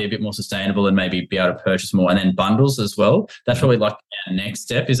help us be a bit more sustainable and maybe be able to purchase more, and then bundles as well. That's probably like our next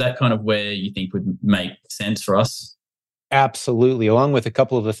step. Is that kind of where you think would make sense for us? Absolutely. Along with a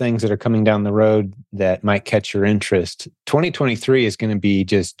couple of the things that are coming down the road that might catch your interest. 2023 is going to be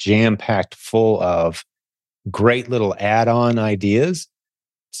just jam-packed full of great little add-on ideas,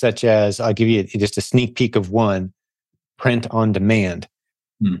 such as, I'll give you just a sneak peek of one, print on demand.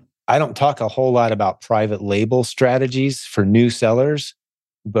 I don't talk a whole lot about private label strategies for new sellers,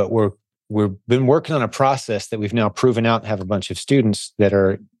 but we've been working on a process that we've now proven out and have a bunch of students that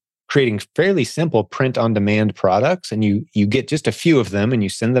are creating fairly simple print on demand products. And you get just a few of them and you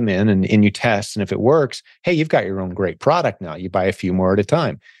send them in and you test. And if it works, hey, you've got your own great product now. You buy a few more at a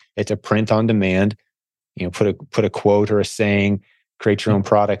time. It's a print on demand, put a quote or a saying, create your own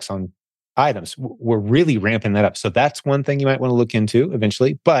products on items. We're really ramping that up. So that's one thing you might want to look into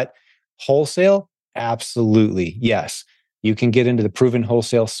eventually. But wholesale, absolutely. Yes. You can get into the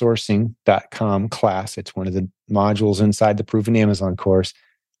provenwholesalesourcing.com class. It's one of the modules inside the Proven Amazon course.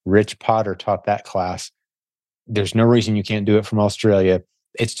 Rich Potter taught that class. There's no reason you can't do it from Australia.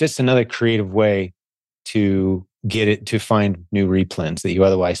 It's just another creative way to get it to find new replens that you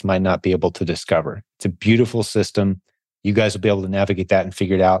otherwise might not be able to discover. It's a beautiful system. You guys will be able to navigate that and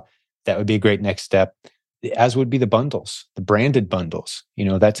figure it out. That would be a great next step, as would be the bundles, the branded bundles.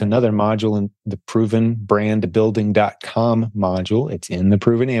 That's another module in the provenbrandbuilding.com module. It's in the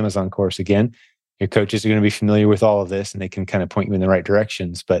Proven Amazon course. Again, your coaches are going to be familiar with all of this and they can kind of point you in the right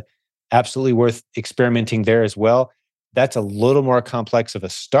directions, but absolutely worth experimenting there as well. That's a little more complex of a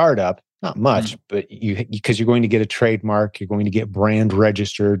startup, not much, but because you're going to get a trademark, you're going to get brand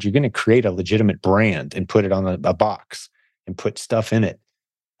registered, you're going to create a legitimate brand and put it on a box and put stuff in it.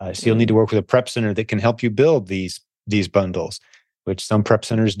 So you'll need to work with a prep center that can help you build these bundles, which some prep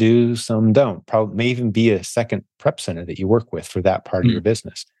centers do, some don't. Probably may even be a second prep center that you work with for that part of your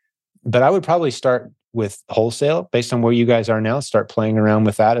business. But I would probably start with wholesale based on where you guys are now. Start playing around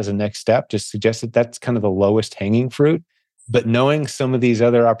with that as a next step. Just suggest that that's kind of the lowest hanging fruit. But knowing some of these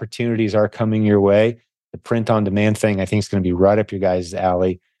other opportunities are coming your way, the print on demand thing, I think is going to be right up your guys'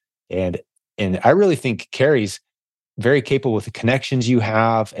 alley. And I really think Carrie's very capable with the connections you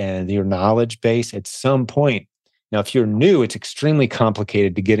have and your knowledge base at some point. Now, if you're new, it's extremely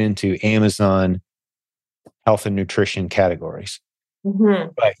complicated to get into Amazon health and nutrition categories.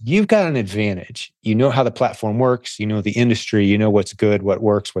 But you've got an advantage. You know how the platform works. You know the industry. You know what's good, what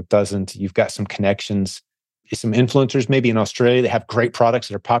works, what doesn't. You've got some connections, some influencers maybe in Australia that have great products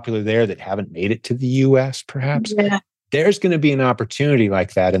that are popular there that haven't made it to the US, perhaps. Yeah. There's going to be an opportunity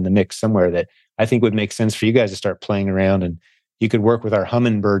like that in the mix somewhere that I think would make sense for you guys to start playing around. And you could work with our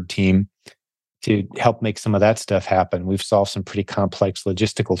Hummingbird team to help make some of that stuff happen. We've solved some pretty complex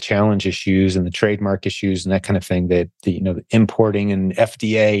logistical challenge issues and the trademark issues and that kind of thing that, the importing and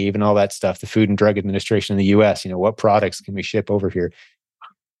FDA, even all that stuff, the Food and Drug Administration in the US, what products can we ship over here?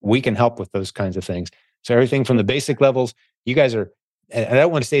 We can help with those kinds of things. So everything from the basic levels, you guys are, and I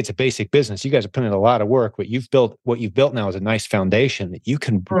don't want to say it's a basic business. You guys are putting in a lot of work. What you've built now is a nice foundation that you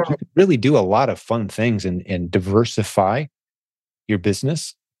can really do a lot of fun things and diversify your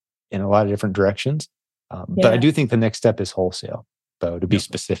business in a lot of different directions. But I do think the next step is wholesale, though, to be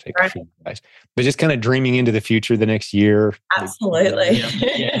specific for you guys. But just kind of dreaming into the future the next year. Absolutely.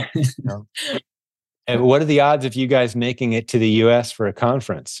 And what are the odds of you guys making it to the US for a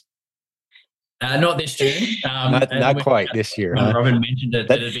conference? Not this June. Not quite this year. Huh? Robin mentioned it.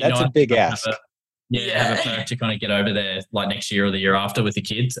 That's nice a big ask. Have a perk to kind of get over there like next year or the year after with the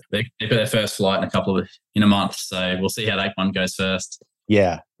kids. They've got their first flight in a month. So we'll see how that one goes first.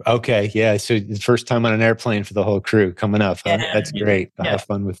 Yeah. Okay. Yeah. So the first time on an airplane for the whole crew coming up. Huh? That's great. I'll have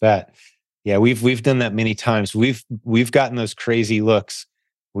fun with that. Yeah. We've done that many times. We've gotten those crazy looks.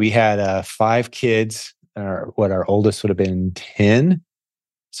 We had 5 kids. Our oldest would have been 10.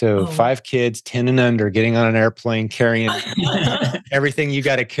 So 5 kids, 10 and under, getting on an airplane, carrying everything you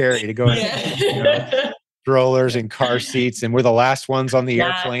got to carry to go in. Strollers and car seats, and we're the last ones on the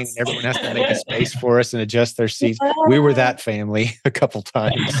airplane. And everyone has to make a space for us and adjust their seats. We were that family a couple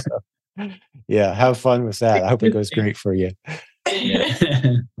times. So, yeah, how fun was that? I hope it goes great for you.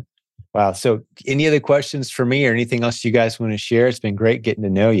 Wow. So any other questions for me or anything else you guys want to share? It's been great getting to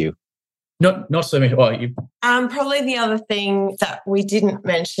know you. Not so much. Probably the other thing that we didn't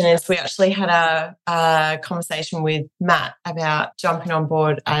mention is we actually had a conversation with Matt about jumping on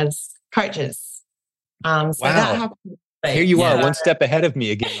board as coaches. So that happened. Here you are, one step ahead of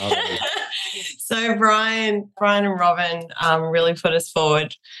me again already. So Brian and Robin really put us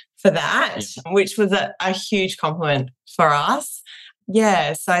forward for that, which was a huge compliment for us.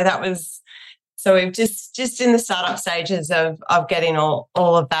 Yeah, so that was, so we've just in the startup stages of getting all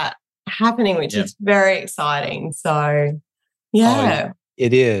of that happening, which is very exciting. So, yeah.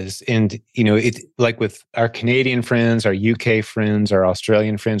 It is. And, it's like with our Canadian friends, our UK friends, our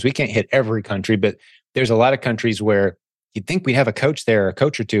Australian friends, we can't hit every country, but there's a lot of countries where you'd think we have a coach there, a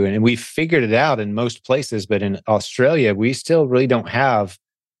coach or two, and we've figured it out in most places. But in Australia, we still really don't have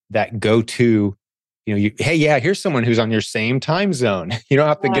that go-to, here's someone who's on your same time zone. You don't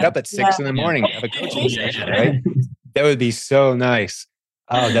have to get up at 6 in the morning to have a coaching session, right? That would be so nice.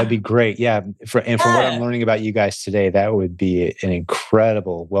 Oh, that'd be great. Yeah. From what I'm learning about you guys today, that would be an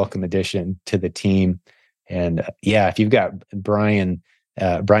incredible welcome addition to the team. And if you've got Brian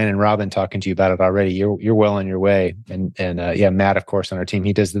and Robin talking to you about it already, you're well on your way. And Matt, of course, on our team,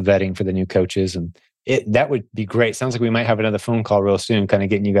 he does the vetting for the new coaches, and that would be great. Sounds like we might have another phone call real soon, kind of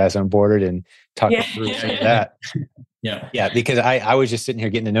getting you guys on board and talking through some of that. Yeah, because I was just sitting here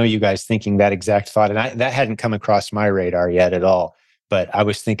getting to know you guys, thinking that exact thought, and that hadn't come across my radar yet at all. But I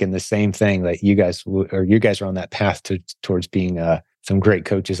was thinking the same thing, that you guys are on that path towards being some great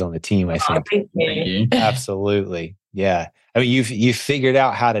coaches on the team. I think. Thank you. Absolutely, yeah. I mean, you've figured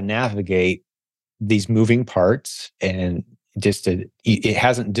out how to navigate these moving parts, and it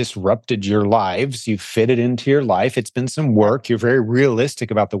hasn't disrupted your lives. You've fit it into your life. It's been some work. You're very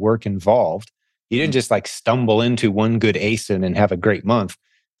realistic about the work involved. You didn't just stumble into one good ASIN and have a great month.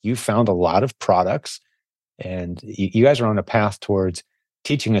 You found a lot of products, and you guys are on a path towards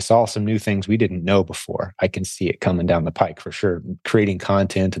teaching us all some new things we didn't know before. I can see it coming down the pike for sure, creating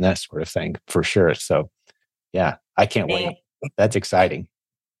content and that sort of thing for sure. So yeah, I can't wait. That's exciting.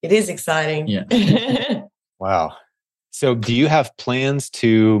 It is exciting. Yeah. Wow. So do you have plans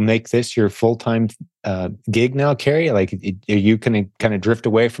to make this your full-time gig now, Carrie? Like, are you going to kind of drift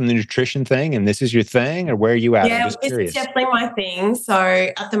away from the nutrition thing and this is your thing, or where are you at? Yeah, it's definitely my thing. So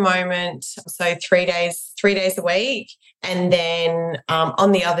at the moment, so 3 days a week. And then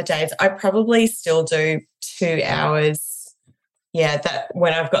on the other days, I probably still do 2 hours. Yeah, that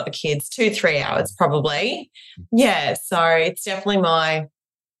when I've got the kids, 2-3 hours probably. Yeah, so it's definitely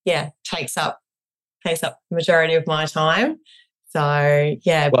takes up the majority of my time. So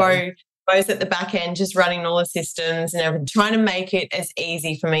yeah, Bo's at the back end, just running all the systems and everything, trying to make it as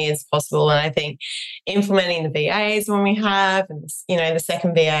easy for me as possible. And I think implementing the VAs when we have, and the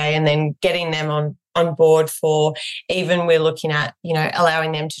second VA, and then getting them on board for, even we're looking at,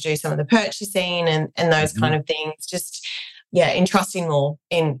 allowing them to do some of the purchasing and those kind of things. Just entrusting more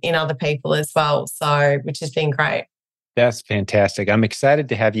in other people as well. So, which has been great. That's fantastic. I'm excited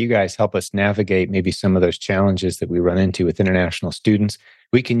to have you guys help us navigate maybe some of those challenges that we run into with international students.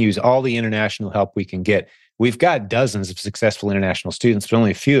 We can use all the international help we can get. We've got dozens of successful international students, but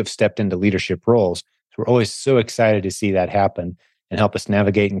only a few have stepped into leadership roles. So we're always so excited to see that happen and help us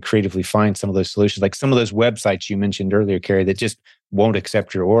navigate and creatively find some of those solutions. Like some of those websites you mentioned earlier, Carrie, that just won't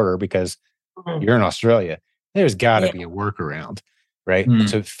accept your order because you're in Australia. There's got to be a workaround, right?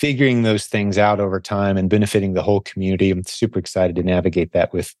 So figuring those things out over time and benefiting the whole community. I'm super excited to navigate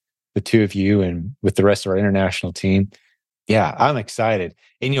that with the two of you and with the rest of our international team. Yeah, I'm excited.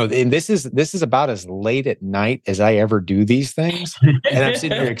 And and this is about as late at night as I ever do these things. And I'm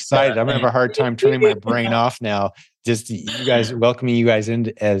sitting here excited. I'm gonna have a hard time turning my brain off now. Just you guys, welcoming you guys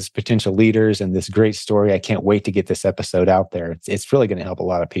in as potential leaders and this great story. I can't wait to get this episode out there. It's really going to help a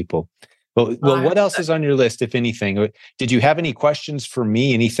lot of people. Well, what else is on your list, if anything? Did you have any questions for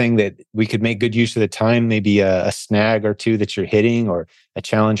me? Anything that we could make good use of the time? Maybe a snag or two that you're hitting, or a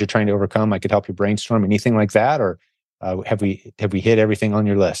challenge you're trying to overcome? I could help you brainstorm. Anything like that, or have we hit everything on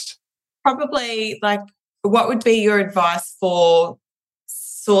your list? Probably. Like, what would be your advice for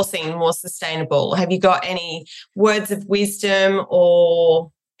sourcing more sustainable? Have you got any words of wisdom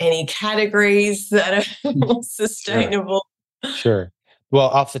or any categories that are more sustainable? Sure. Well,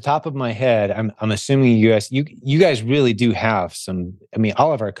 off the top of my head, I'm assuming you guys really do have some. I mean,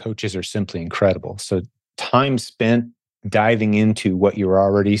 all of our coaches are simply incredible. So time spent diving into what you're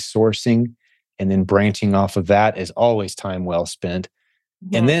already sourcing and then branching off of that is always time well spent.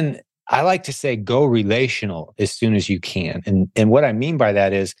 And then I like to say go relational as soon as you can. And what I mean by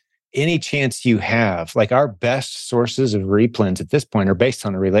that is any chance you have, like our best sources of replens at this point are based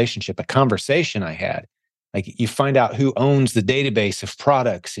on a relationship, a conversation I had. Like you find out who owns the database of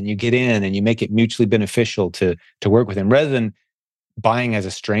products and you get in and you make it mutually beneficial to work with them rather than buying as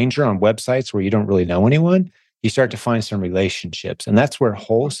a stranger on websites where you don't really know anyone. You start to find some relationships, and that's where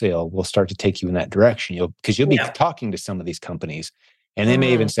wholesale will start to take you in that direction. Because you'll be talking to some of these companies and they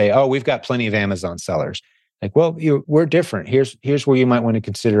may even say, oh, we've got plenty of Amazon sellers. Like, well, we're different. Here's where you might want to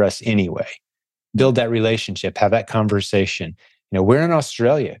consider us anyway. Build that relationship, have that conversation. We're in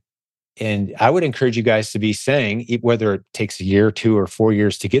Australia. And I would encourage you guys to be saying, whether it takes a year, 2 or 4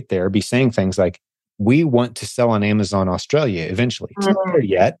 years to get there, be saying things like, we want to sell on Amazon Australia eventually. It's not there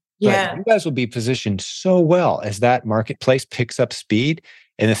yet, but you guys will be positioned so well as that marketplace picks up speed.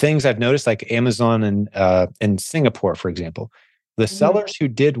 And the things I've noticed, like Amazon and Singapore, for example, the sellers who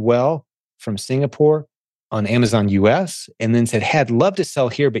did well from Singapore on Amazon US and then said, hey, I'd love to sell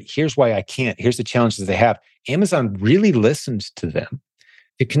here, but here's why I can't. Here's the challenges they have. Amazon really listens to them.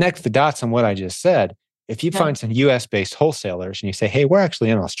 To connect the dots on what I just said, if you find some US-based wholesalers and you say, hey, we're actually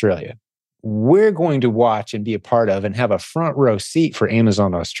in Australia, we're going to watch and be a part of and have a front row seat for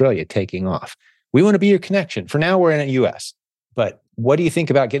Amazon Australia taking off. We want to be your connection. For now, we're in the US. But what do you think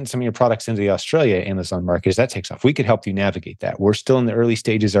about getting some of your products into the Australia Amazon market as that takes off? We could help you navigate that. We're still in the early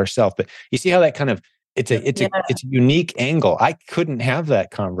stages ourselves. But you see how that kind of, it's a unique angle. I couldn't have that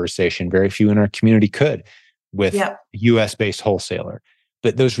conversation. Very few in our community could with a US-based wholesaler.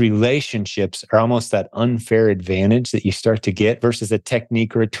 But those relationships are almost that unfair advantage that you start to get versus a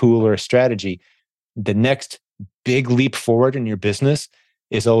technique or a tool or a strategy. The next big leap forward in your business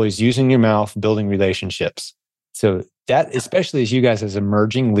is always using your mouth, building relationships. So that, especially as you guys as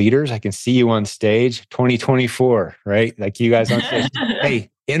emerging leaders, I can see you on stage 2024, right? Like you guys on stage, hey,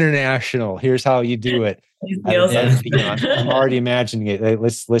 international, here's how you do it. I'm already imagining it.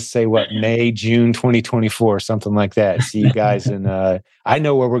 Let's say May, June 2024, something like that. See you guys in I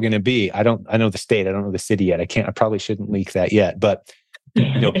know where we're going to be. I know the state. I don't know the city yet. I probably shouldn't leak that yet, but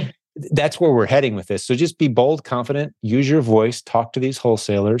that's where we're heading with this. So just be bold, confident, use your voice, talk to these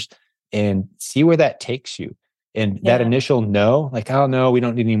wholesalers and see where that takes you. And that initial no, like, oh no, we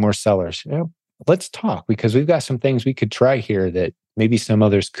don't need any more sellers. Let's talk because we've got some things we could try here that maybe some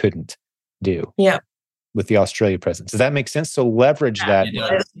others couldn't do. Yeah. with the Australia presence. Does that make sense? So leverage that.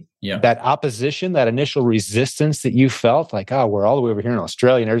 Yeah. That opposition, that initial resistance that you felt like, oh, we're all the way over here in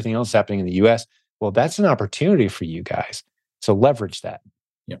Australia and everything else happening in the US. Well, that's an opportunity for you guys. So leverage that.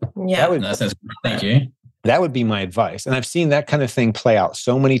 Yeah. Thank you. That would be my advice. And I've seen that kind of thing play out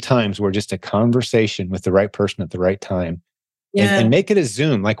so many times where just a conversation with the right person at the right time and make it a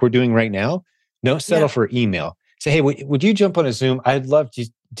Zoom like we're doing right now. Don't settle for email. Say, hey, would you jump on a Zoom? I'd love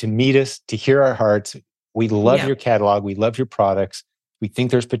to meet us, to hear our hearts. We love your catalog. We love your products. We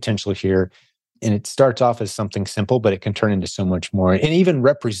think there's potential here. And it starts off as something simple, but it can turn into so much more. And even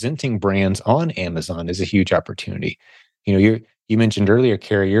representing brands on Amazon is a huge opportunity. You mentioned earlier,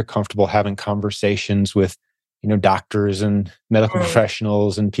 Carrie, you're comfortable having conversations with, doctors and medical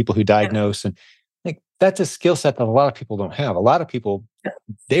professionals and people who diagnose. And that's a skill set that a lot of people don't have. A lot of people,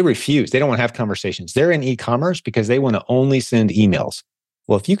 they refuse. They don't want to have conversations. They're in e-commerce because they want to only send emails.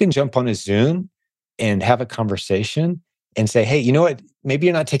 Well, if you can jump on a Zoom and have a conversation and say, hey, you know what? Maybe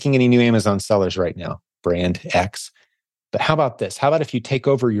you're not taking any new Amazon sellers right now, brand X. But how about this? How about if you take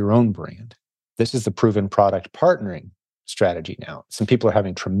over your own brand? This is the proven product partnering strategy now. Some people are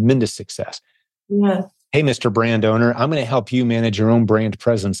having tremendous success. Yeah. Hey, Mr. Brand Owner, I'm going to help you manage your own brand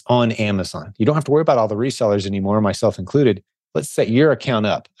presence on Amazon. You don't have to worry about all the resellers anymore, myself included. Let's set your account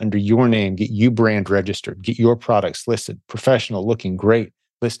up under your name, get you brand registered, get your products listed, professional looking, great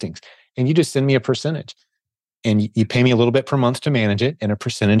listings. And you just send me a percentage. And you pay me a little bit per month to manage it and a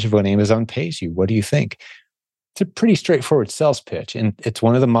percentage of what Amazon pays you. What do you think? It's a pretty straightforward sales pitch. And it's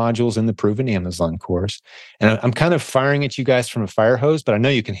one of the modules in the Proven Amazon course. And I'm kind of firing at you guys from a fire hose, but I know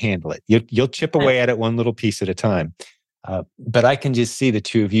you can handle it. You'll chip away at it one little piece at a time. But I can just see the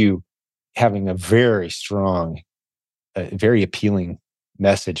two of you having a very strong, very appealing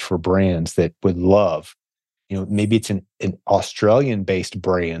message for brands that would love, maybe it's an Australian-based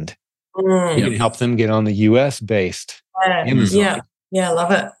brand. You can help them get on the US-based Amazon. Yeah, I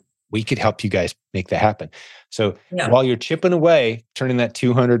love it. We could help you guys make that happen. So while you're chipping away, turning that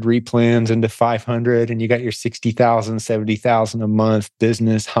 200 replans into 500, and you got your 60,000, 70,000 a month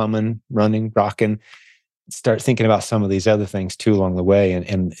business humming, running, rocking, start thinking about some of these other things too along the way.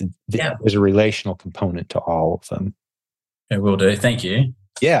 And there's a relational component to all of them. I will do. Thank you.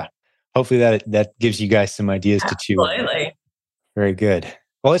 Yeah. Hopefully that gives you guys some ideas to chew on. Absolutely. Very good.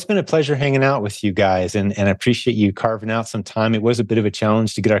 Well, it's been a pleasure hanging out with you guys, and I appreciate you carving out some time. It was a bit of a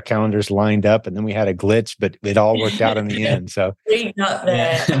challenge to get our calendars lined up, and then we had a glitch, but it all worked out in the end. So we got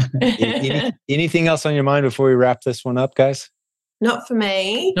there. Anything else on your mind before we wrap this one up, guys? Not for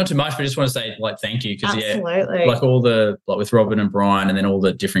me. Not too much, but I just want to say thank you because Absolutely. With Robin and Brian, and then all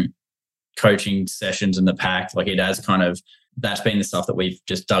the different coaching sessions in the pack, it has kind of. That's been the stuff that we've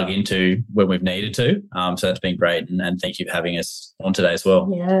just dug into when we've needed to. So that's been great. And thank you for having us on today as well.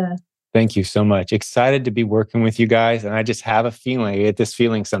 Yeah. Thank you so much. Excited to be working with you guys. And I just have a feeling, I get this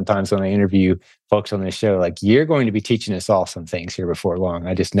feeling sometimes when I interview folks on this show, you're going to be teaching us all some things here before long.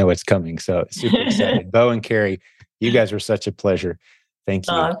 I just know it's coming. So super excited. Bo and Carrie, you guys were such a pleasure. Thank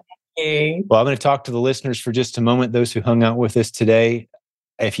you. Thank you. Well, I'm going to talk to the listeners for just a moment, those who hung out with us today.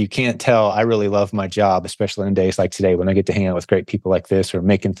 If you can't tell, I really love my job, especially on days like today when I get to hang out with great people like this who are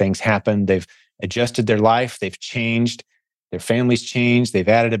making things happen. They've adjusted their life. They've changed. Their families changed. They've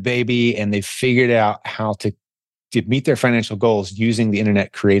added a baby, and they've figured out how to meet their financial goals using the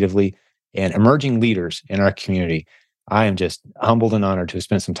internet creatively, and emerging leaders in our community. I am just humbled and honored to have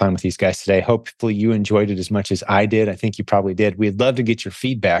spent some time with these guys today. Hopefully you enjoyed it as much as I did. I think you probably did. We'd love to get your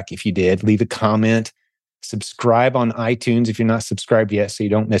feedback. If you did, leave a comment. Subscribe on iTunes if you're not subscribed yet so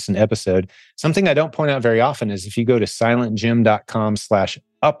you don't miss an episode. Something I don't point out very often is if you go to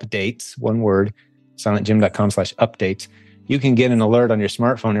silentjim.com/updates, one word, silentjim.com/updates, you can get an alert on your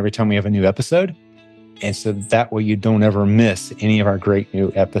smartphone every time we have a new episode. And so that way you don't ever miss any of our great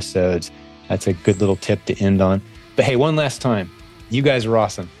new episodes. That's a good little tip to end on. But hey, one last time, you guys are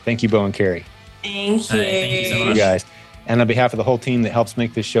awesome. Thank you, Bo and Carrie. Thank you. Thank you so much. You guys. And on behalf of the whole team that helps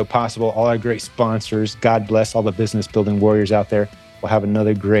make this show possible, all our great sponsors, God bless all the business building warriors out there. We'll have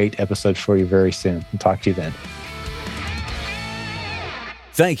another great episode for you very soon. We'll talk to you then.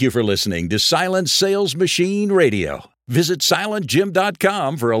 Thank you for listening to Silent Sales Machine Radio. Visit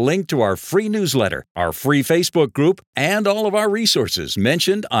silentjim.com for a link to our free newsletter, our free Facebook group, and all of our resources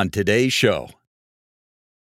mentioned on today's show.